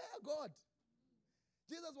is a fair God.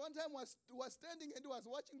 Jesus one time was standing and he was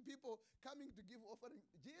watching people coming to give offering.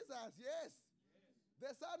 Jesus, yes.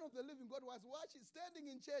 The Son of the living God was standing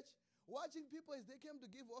in church, watching people as they came to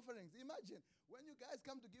give offerings. Imagine when you guys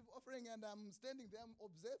come to give offering and I'm standing there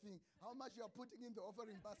observing how much you are putting in the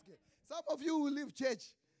offering basket. Some of you will leave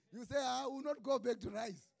church. You say, I will not go back to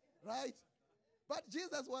rise. Right? But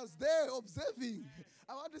Jesus was there observing.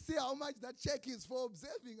 I want to see how much that check is for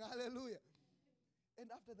observing. Hallelujah.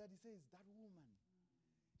 And after that he says, that woman,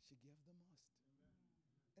 she gave the most.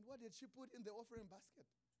 And what did she put in the offering basket?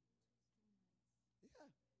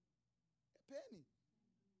 Yeah. A penny.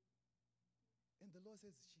 And the Lord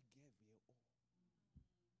says, she gave you all.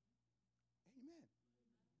 Amen.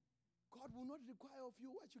 God will not require of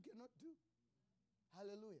you what you cannot do.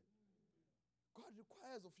 Hallelujah. God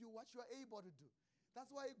requires of you what you are able to do. That's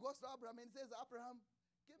why he goes to Abraham and says, Abraham,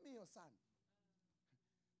 give me your son.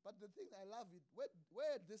 But the thing I love it, where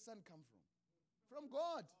did this son come from? From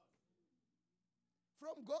God.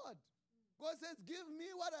 From God. God says, give me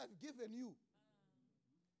what I've given you.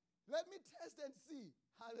 Let me test and see.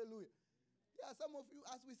 Hallelujah. Yeah, some of you,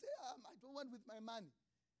 as we say, I don't want with my money.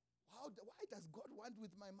 Why does God want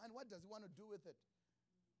with my money? What does he want to do with it?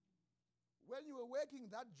 When you were working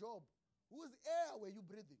that job, whose air were you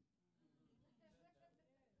breathing?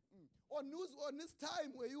 On whose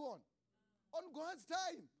time were you on? On God's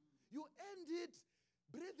time. You ended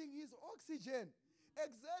breathing his oxygen,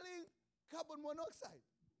 exhaling carbon monoxide.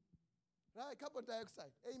 Right? Carbon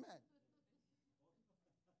dioxide. Amen.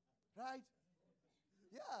 Right?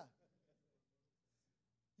 Yeah.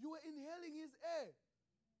 You were inhaling his air.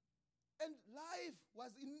 And life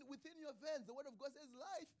was within your veins. The word of God says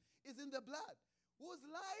life is in the blood. Whose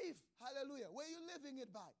life, hallelujah, were you living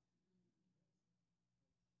it by?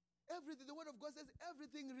 Everything, the word of God says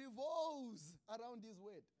everything revolves around his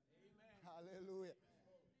word. Amen. Hallelujah.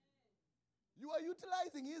 You are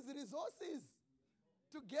utilizing his resources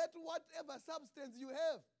to get whatever substance you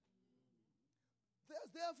have.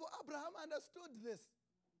 Therefore, Abraham understood this.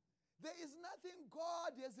 There is nothing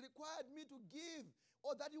God has required me to give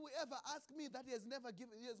or that he will ever ask me that he has never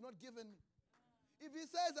given, he has not given me. If he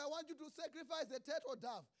says, I want you to sacrifice a turtle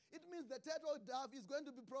dove, it means the turtle dove is going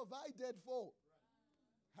to be provided for.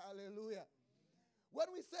 Hallelujah. When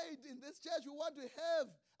we say it in this church, we want to have,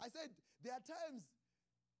 I said, there are times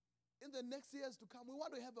in the next years to come, we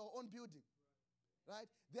want to have our own building. Right?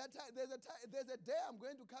 There's a day I'm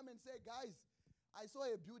going to come and say, guys, I saw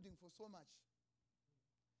a building for so much.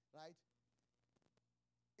 Right?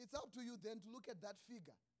 It's up to you then to look at that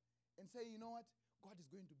figure and say, you know what? God is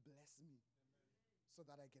going to bless me so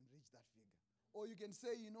that I can reach that figure. Or you can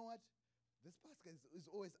say, you know what? This pastor is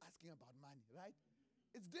always asking about money, right?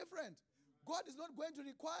 It's different. God is not going to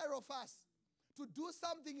require of us to do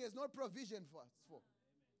something he has not provision for us for.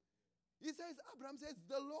 He says, Abraham says,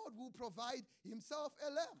 the Lord will provide himself a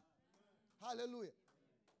lamb. Hallelujah.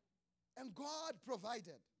 And God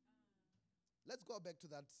provided. Let's go back to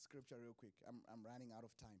that scripture real quick. I'm running out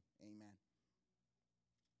of time. Amen.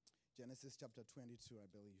 Genesis chapter 22, I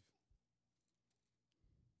believe.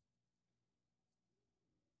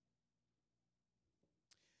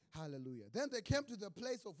 Hallelujah. Then they came to the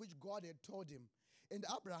place of which God had told him. And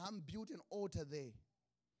Abraham built an altar there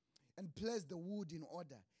and placed the wood in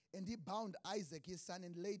order. And he bound Isaac, his son,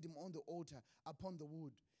 and laid him on the altar upon the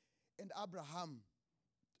wood. And Abraham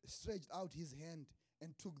stretched out his hand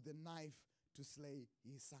and took the knife to slay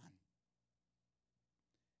his son.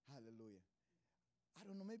 Hallelujah. I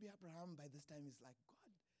don't know, maybe Abraham by this time is like,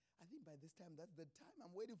 God, I think by this time, that's the time.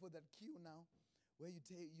 I'm waiting for that cue now where you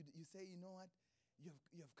say, you know what? You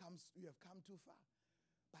have come too far.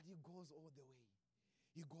 But he goes all the way.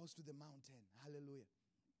 He goes to the mountain. Hallelujah.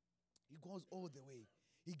 He goes all the way.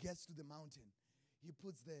 He gets to the mountain. He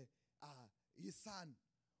puts his son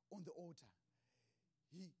on the altar.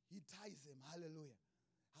 He ties him. Hallelujah.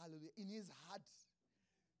 Hallelujah. In his heart,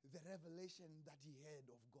 the revelation that he had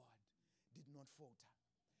of God did not falter.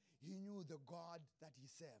 He knew the God that he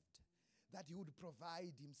served, that he would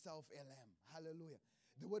provide himself a lamb. Hallelujah.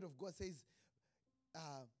 The word of God says,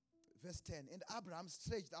 verse 10, and Abraham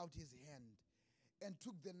stretched out his hand and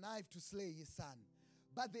took the knife to slay his son.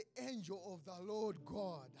 But the angel of the Lord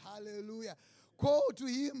God, hallelujah, called to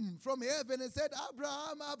him from heaven and said,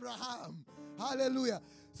 Abraham, Abraham, hallelujah.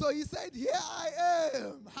 So he said, here I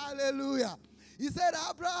am, hallelujah. He said,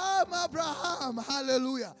 Abraham, Abraham,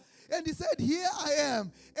 hallelujah. And he said, here I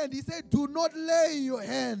am. And he said, do not lay your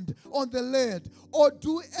hand on the lad or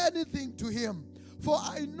do anything to him. For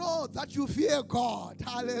I know that you fear God,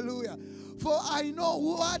 hallelujah. For I know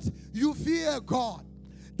what? You fear God.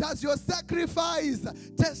 Does your sacrifice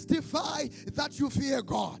testify that you fear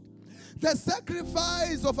God? The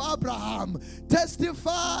sacrifice of Abraham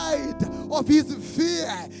testified of his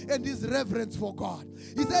fear and his reverence for God.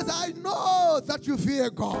 He says, I know that you fear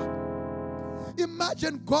God.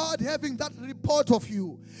 Imagine God having that report of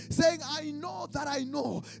you, saying, I know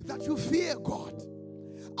that you fear God.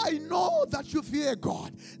 I know that you fear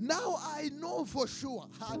God. Now I know for sure,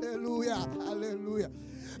 hallelujah, hallelujah,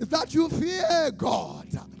 that you fear God.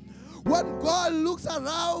 When God looks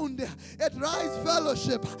around at Rise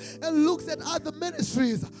Fellowship and looks at other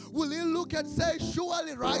ministries, will he look and say,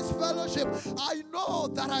 surely Rise Fellowship, I know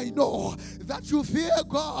that you fear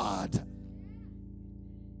God.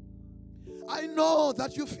 I know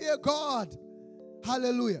that you fear God.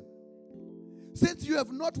 Hallelujah. Since you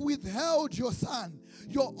have not withheld your son,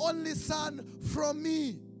 your only son, from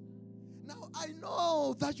me. Now I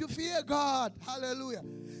know that you fear God. Hallelujah.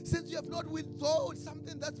 Since you have not withheld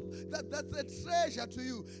something that's a treasure to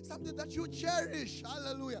you, something that you cherish.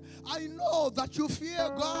 Hallelujah. I know that you fear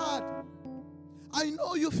God. I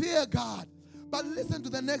know you fear God. But listen to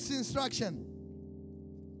the next instruction.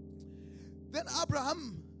 Then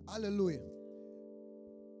Abraham, hallelujah.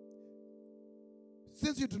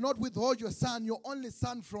 Since you do not withhold your son, your only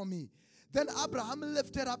son, from me. Then Abraham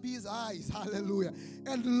lifted up his eyes, hallelujah,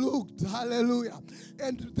 and looked, hallelujah.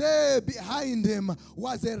 And there behind him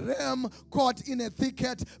was a ram caught in a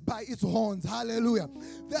thicket by its horns, hallelujah.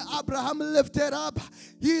 Then Abraham lifted up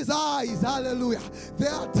his eyes, hallelujah.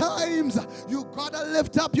 There are times you gotta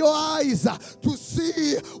lift up your eyes to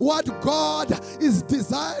see what God is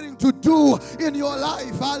desiring to do in your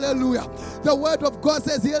life, hallelujah. The word of God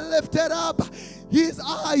says he lifted up his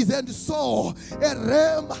eyes and saw a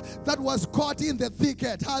ram that was caught in the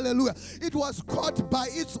thicket. Hallelujah. It was caught by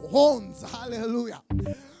its horns. Hallelujah.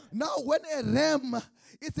 Now when a ram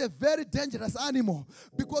It's a very dangerous animal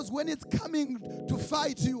because when it's coming to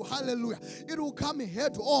fight you, hallelujah, it will come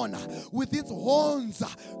head on with its horns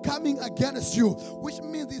coming against you, which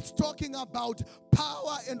means it's talking about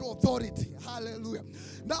power and authority. Hallelujah.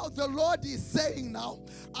 Now the Lord is saying now,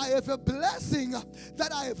 I have a blessing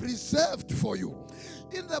that I have reserved for you.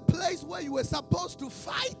 In the place where you were supposed to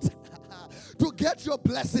fight to get your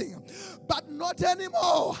blessing, but not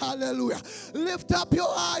anymore. Hallelujah. Lift up your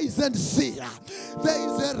eyes and see. There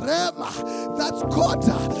is a ram that's caught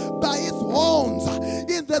by its horns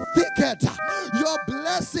in the thicket. Your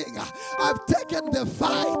blessing, I've taken the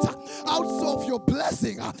fight out of your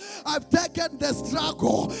blessing. I've taken the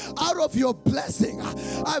struggle out of your blessing.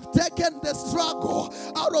 I've taken the struggle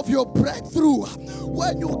out of your breakthrough.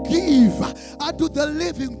 When you give unto the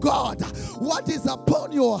living God what is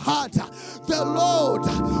upon your heart, the Lord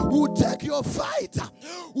will take your fight,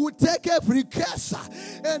 will take every curse,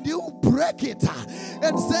 and He will break it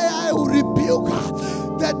and say, I will rebuke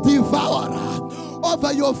the devourer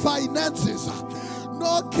over your finances.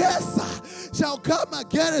 No curse shall come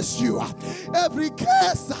against you. Every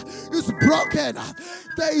curse is broken.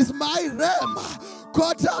 There is my ram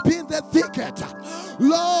caught up in the thicket.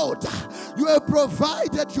 Lord, you have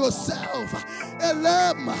provided yourself a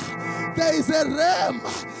lamb. There is a ram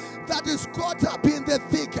that is caught up in the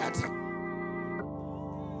thicket.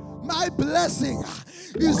 My blessing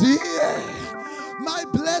is here. My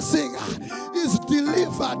blessing is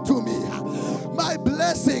delivered to me. My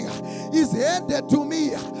blessing is handed to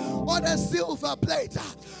me on a silver plate.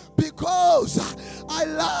 Because I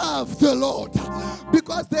love the Lord.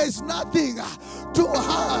 Because there is nothing too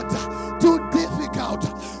hard, too difficult,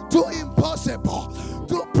 too impossible,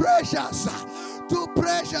 too precious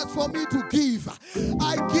for me to give.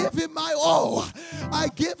 I give Him my all. I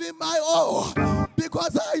give Him my all.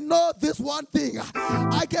 Because I know this one thing.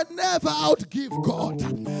 I can never outgive God.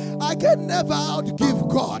 I can never outgive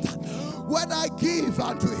God. When I give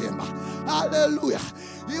unto Him, hallelujah,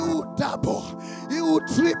 He will double, He will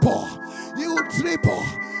triple, He will triple,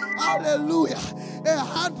 hallelujah,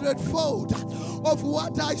 100-fold of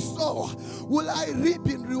what I sow will I reap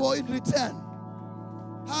in return.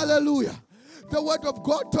 Hallelujah. The word of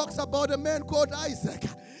God talks about a man called Isaac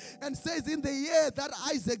and says in the year that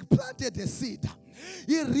Isaac planted a seed,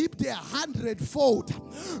 he reaped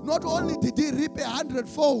 100-fold. Not only did he reap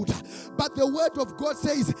 100-fold, but the word of God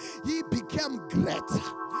says he became great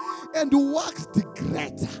and waxed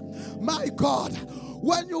great. My God,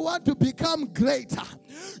 when you want to become greater,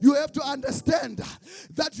 you have to understand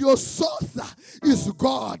that your source is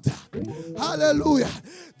God. Hallelujah.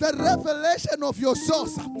 The revelation of your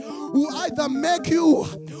source will either make you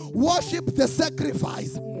worship the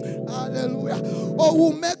sacrifice, hallelujah, or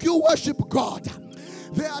will make you worship God.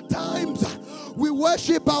 There are times we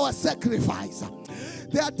worship our sacrifice.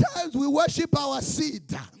 There are times we worship our seed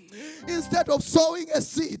instead of sowing a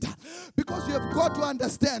seed, because you have got to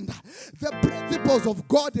understand the principles of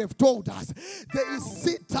God have told us there is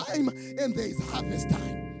seed time and there is harvest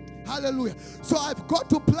time. Hallelujah. So I've got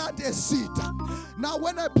to plant a seed. Now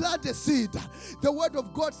when I plant a seed, the word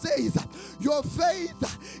of God says your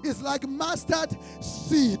faith is like mustard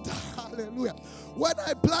seed. Hallelujah. When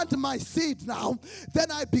I plant my seed now,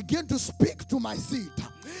 then I begin to speak to my seed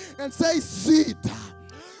and say, seed,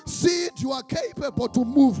 you are capable to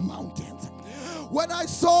move mountains. When I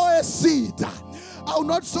sow a seed, I will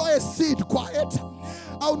not sow a seed quiet.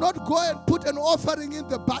 I will not go and put an offering in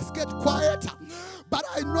the basket quiet. But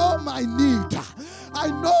I know my need. I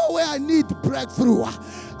know where I need breakthrough.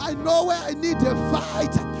 I know where I need a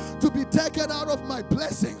fight to be taken out of my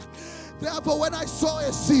blessing. Therefore, when I sow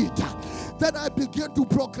a seed, then I begin to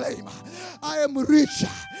proclaim, I am rich.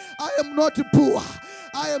 I am not poor.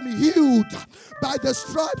 I am healed by the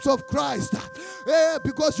stripes of Christ.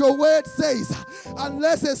 Because your word says,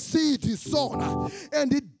 unless a seed is sown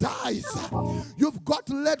and it dies, you've got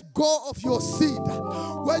to let go of your seed.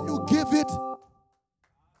 When you give it,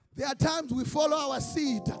 there are times we follow our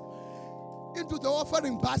seed into the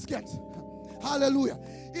offering basket. Hallelujah.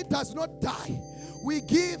 It does not die. We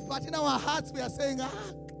give, but in our hearts we are saying,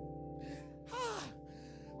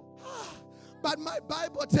 But my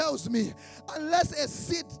Bible tells me, unless a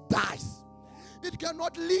seed dies, it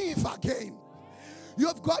cannot live again.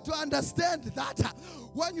 You've got to understand that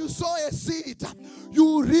when you sow a seed,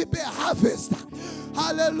 you reap a harvest.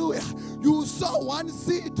 Hallelujah. You sow one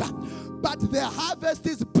seed, but the harvest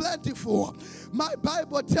is plentiful. My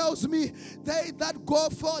Bible tells me, they that go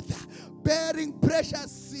forth bearing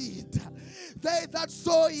precious seed, they that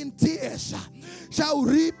sow in tears shall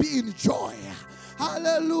reap in joy.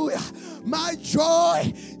 Hallelujah. My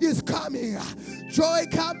joy is coming. Joy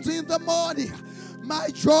comes in the morning. My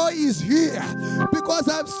joy is here because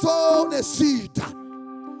I've sown a seed.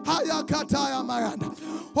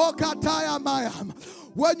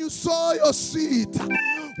 When you sow your seed,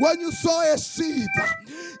 when you sow a seed,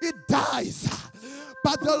 it dies.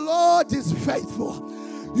 But the Lord is faithful.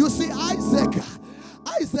 You see,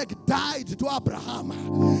 Isaac died to Abraham,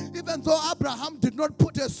 even though Abraham did not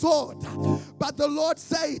put a sword. But the Lord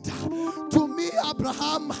said, to me,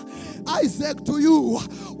 Abraham, Isaac to you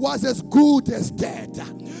was as good as dead.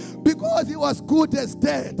 Because he was good as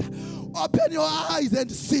dead, open your eyes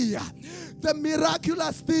and see the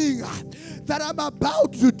miraculous thing that I'm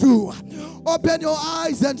about to do. Open your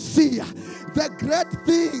eyes and see the great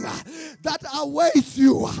thing that awaits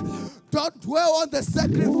you. Don't dwell on the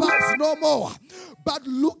sacrifice no more, but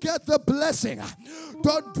look at the blessing.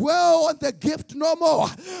 Don't dwell on the gift no more,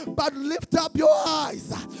 but lift up your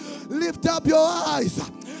eyes. Lift up your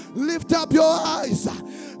eyes. Lift up your eyes.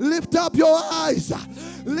 Lift up your eyes.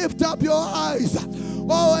 Lift up your eyes.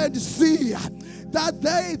 Oh, and see that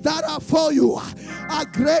they that are for you are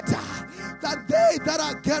greater than they that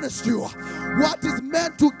are against you. What is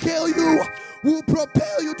meant to kill you will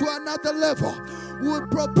propel you to another level, will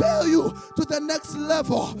propel you to the next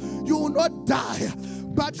level. You will not die,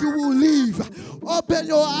 but you will live. Open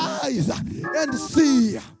your eyes and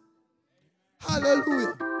see.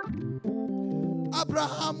 Hallelujah.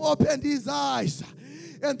 Abraham opened his eyes,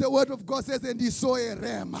 and the word of God says, and he saw a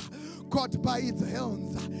ram caught by its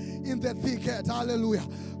horns in the thicket. Hallelujah.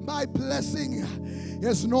 My blessing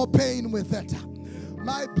has no pain with it.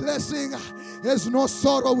 My blessing has no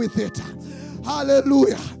sorrow with it.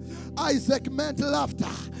 Hallelujah. Isaac meant laughter.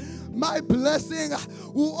 My blessing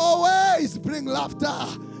will always bring laughter.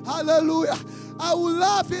 Hallelujah. I will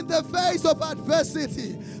laugh in the face of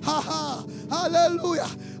adversity. Ha ha. Hallelujah.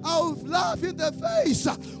 I will laugh in the face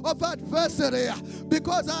of adversity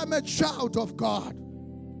because I'm a child of God.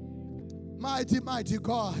 Mighty, mighty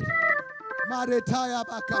God. Maretaya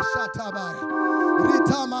bakashatabaya.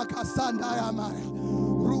 Ritama kasandayamaya.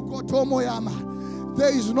 Rukotomoyama.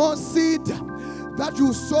 There is no seed that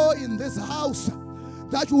you sow in this house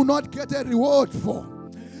that you will not get a reward for.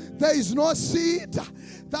 There is no seed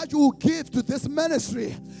that you will give to this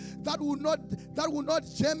ministry that will not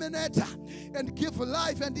germinate and give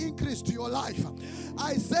life and increase to your life.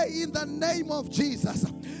 I say in the name of Jesus,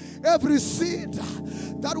 every seed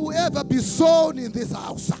that will ever be sown in this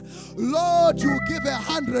house, Lord, you give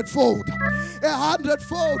 100-fold,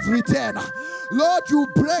 100-fold return. Lord, you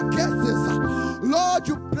break curses. Lord,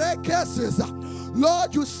 you break curses.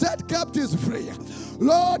 Lord, you set captives free.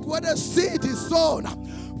 Lord, when a seed is sown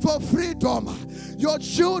for freedom, your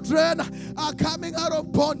children are coming out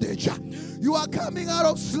of bondage. You are coming out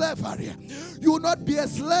of slavery. You will not be a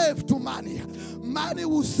slave to money. Money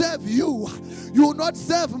will serve you. You will not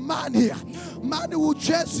serve money. Money will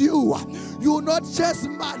chase you. You will not chase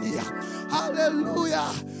money.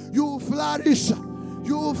 Hallelujah. You will flourish.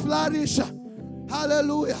 You will flourish.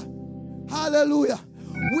 Hallelujah. Hallelujah.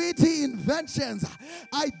 Witty inventions,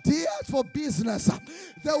 ideas for business,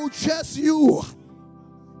 they will chase you.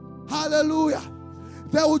 Hallelujah.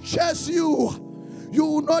 They will chase you. You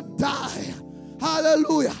will not die.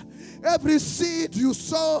 Hallelujah. Every seed you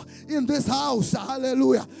sow in this house,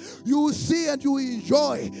 hallelujah, you will see and you will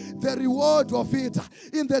enjoy the reward of it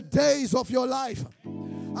in the days of your life.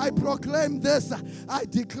 I proclaim this, I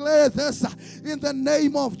declare this in the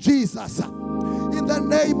name of Jesus. In the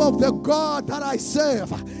name of the God that I serve.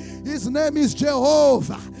 His name is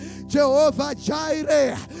Jehovah. Jehovah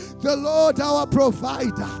Jireh, the Lord our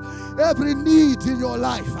provider. Every need in your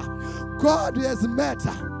life, God has met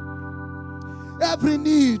every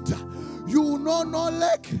need. You will know no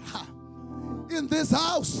lack in this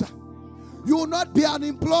house. You will not be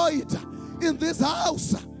unemployed in this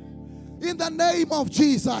house. In the name of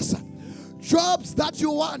Jesus, jobs that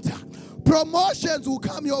you want, promotions will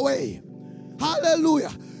come your way.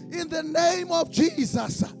 Hallelujah. In the name of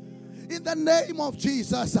Jesus. In the name of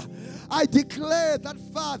Jesus. I declare that,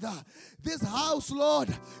 Father, this house,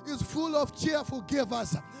 Lord, is full of cheerful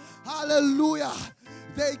givers. Hallelujah.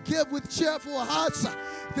 They give with cheerful hearts.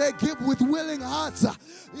 They give with willing hearts.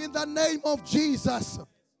 In the name of Jesus.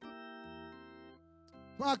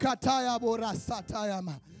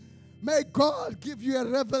 May God give you a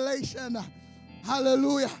revelation.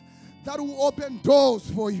 Hallelujah. That will open doors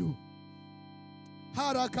for you.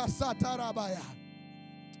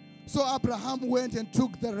 So Abraham went and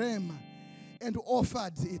took the ram and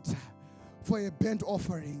offered it for a burnt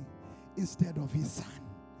offering instead of his son.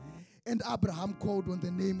 And Abraham called on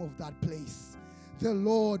the name of that place, the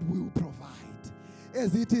Lord will provide.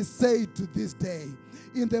 As it is said to this day,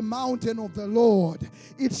 in the mountain of the Lord,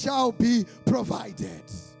 it shall be provided.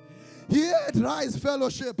 Here at Rise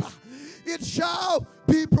Fellowship, it shall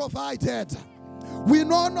be provided. We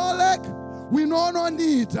know no lack, we know no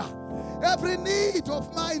need. Every need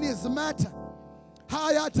of mine is met.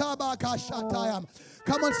 Come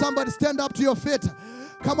on, somebody stand up to your feet.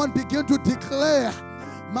 Come on, begin to declare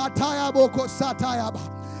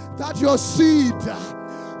that your seed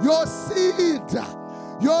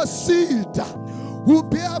will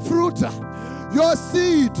bear fruit. Your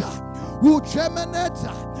seed will germinate.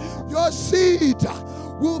 Your seed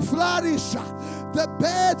will flourish. The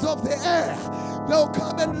birds of the air, they'll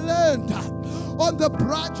come and land on the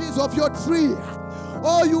branches of your tree.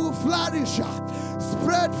 Oh, you will flourish.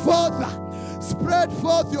 Spread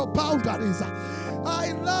forth your boundaries.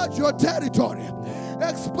 Enlarge your territory.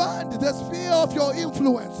 Expand the sphere of your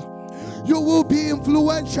influence. You will be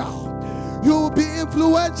influential. You will be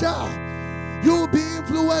influential. You will be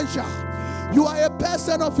influential. You are a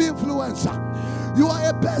person of influence. You are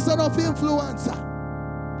a person of influence.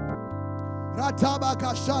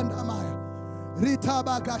 Ratabaka Shandamaya.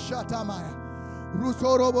 Ritabaka Shatamaya.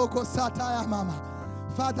 Rusoroboko Sataya Mama.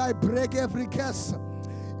 Father, I break every curse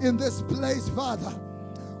in this place, Father,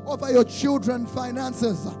 over your children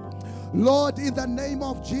finances. Lord, in the name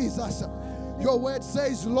of Jesus, your word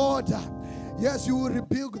says, Lord, yes, you will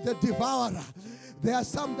rebuke the devourer. There are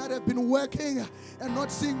some that have been working and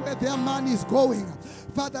not seeing where their money is going.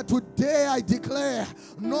 Father, today I declare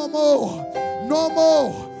no more, no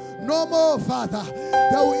more, no more, Father.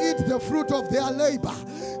 They will eat the fruit of their labor.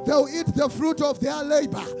 They will eat the fruit of their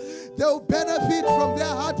labor. They will benefit from their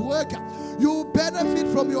hard work. You will benefit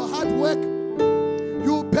from your hard work.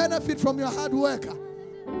 You will benefit from your hard work.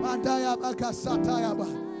 Mandaya baka satayaba.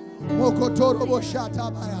 Mokotoro bo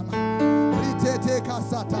shatabayama. Ritete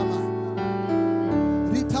kasatama.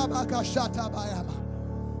 Ritabaka shatabayama.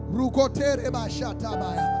 Rukotere ba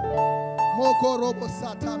shatabayama. Mokorobo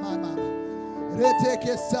satamama.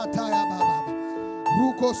 Reteke satayama.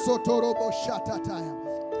 Ruko sotorobo shatatayama.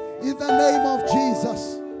 In the name of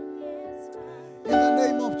Jesus. In the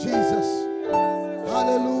name of Jesus.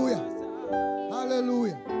 Hallelujah.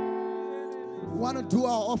 Hallelujah. We want to do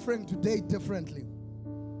our offering today differently.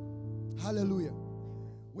 Hallelujah.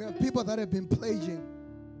 We have people that have been pledging.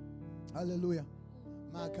 Hallelujah.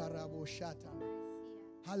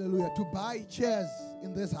 Hallelujah. To buy chairs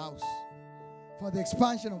in this house for the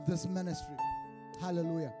expansion of this ministry.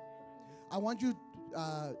 Hallelujah. I want you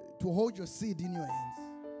to hold your seed in your hands.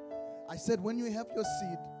 I said when you have your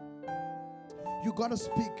seed, you got to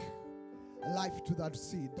speak life to that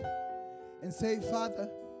seed and say, Father,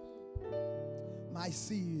 my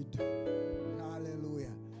seed,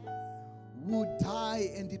 hallelujah, will die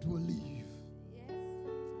and it will live. Yes.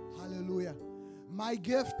 Hallelujah. My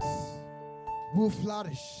gift will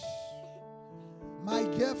flourish. My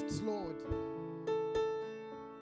gift, Lord,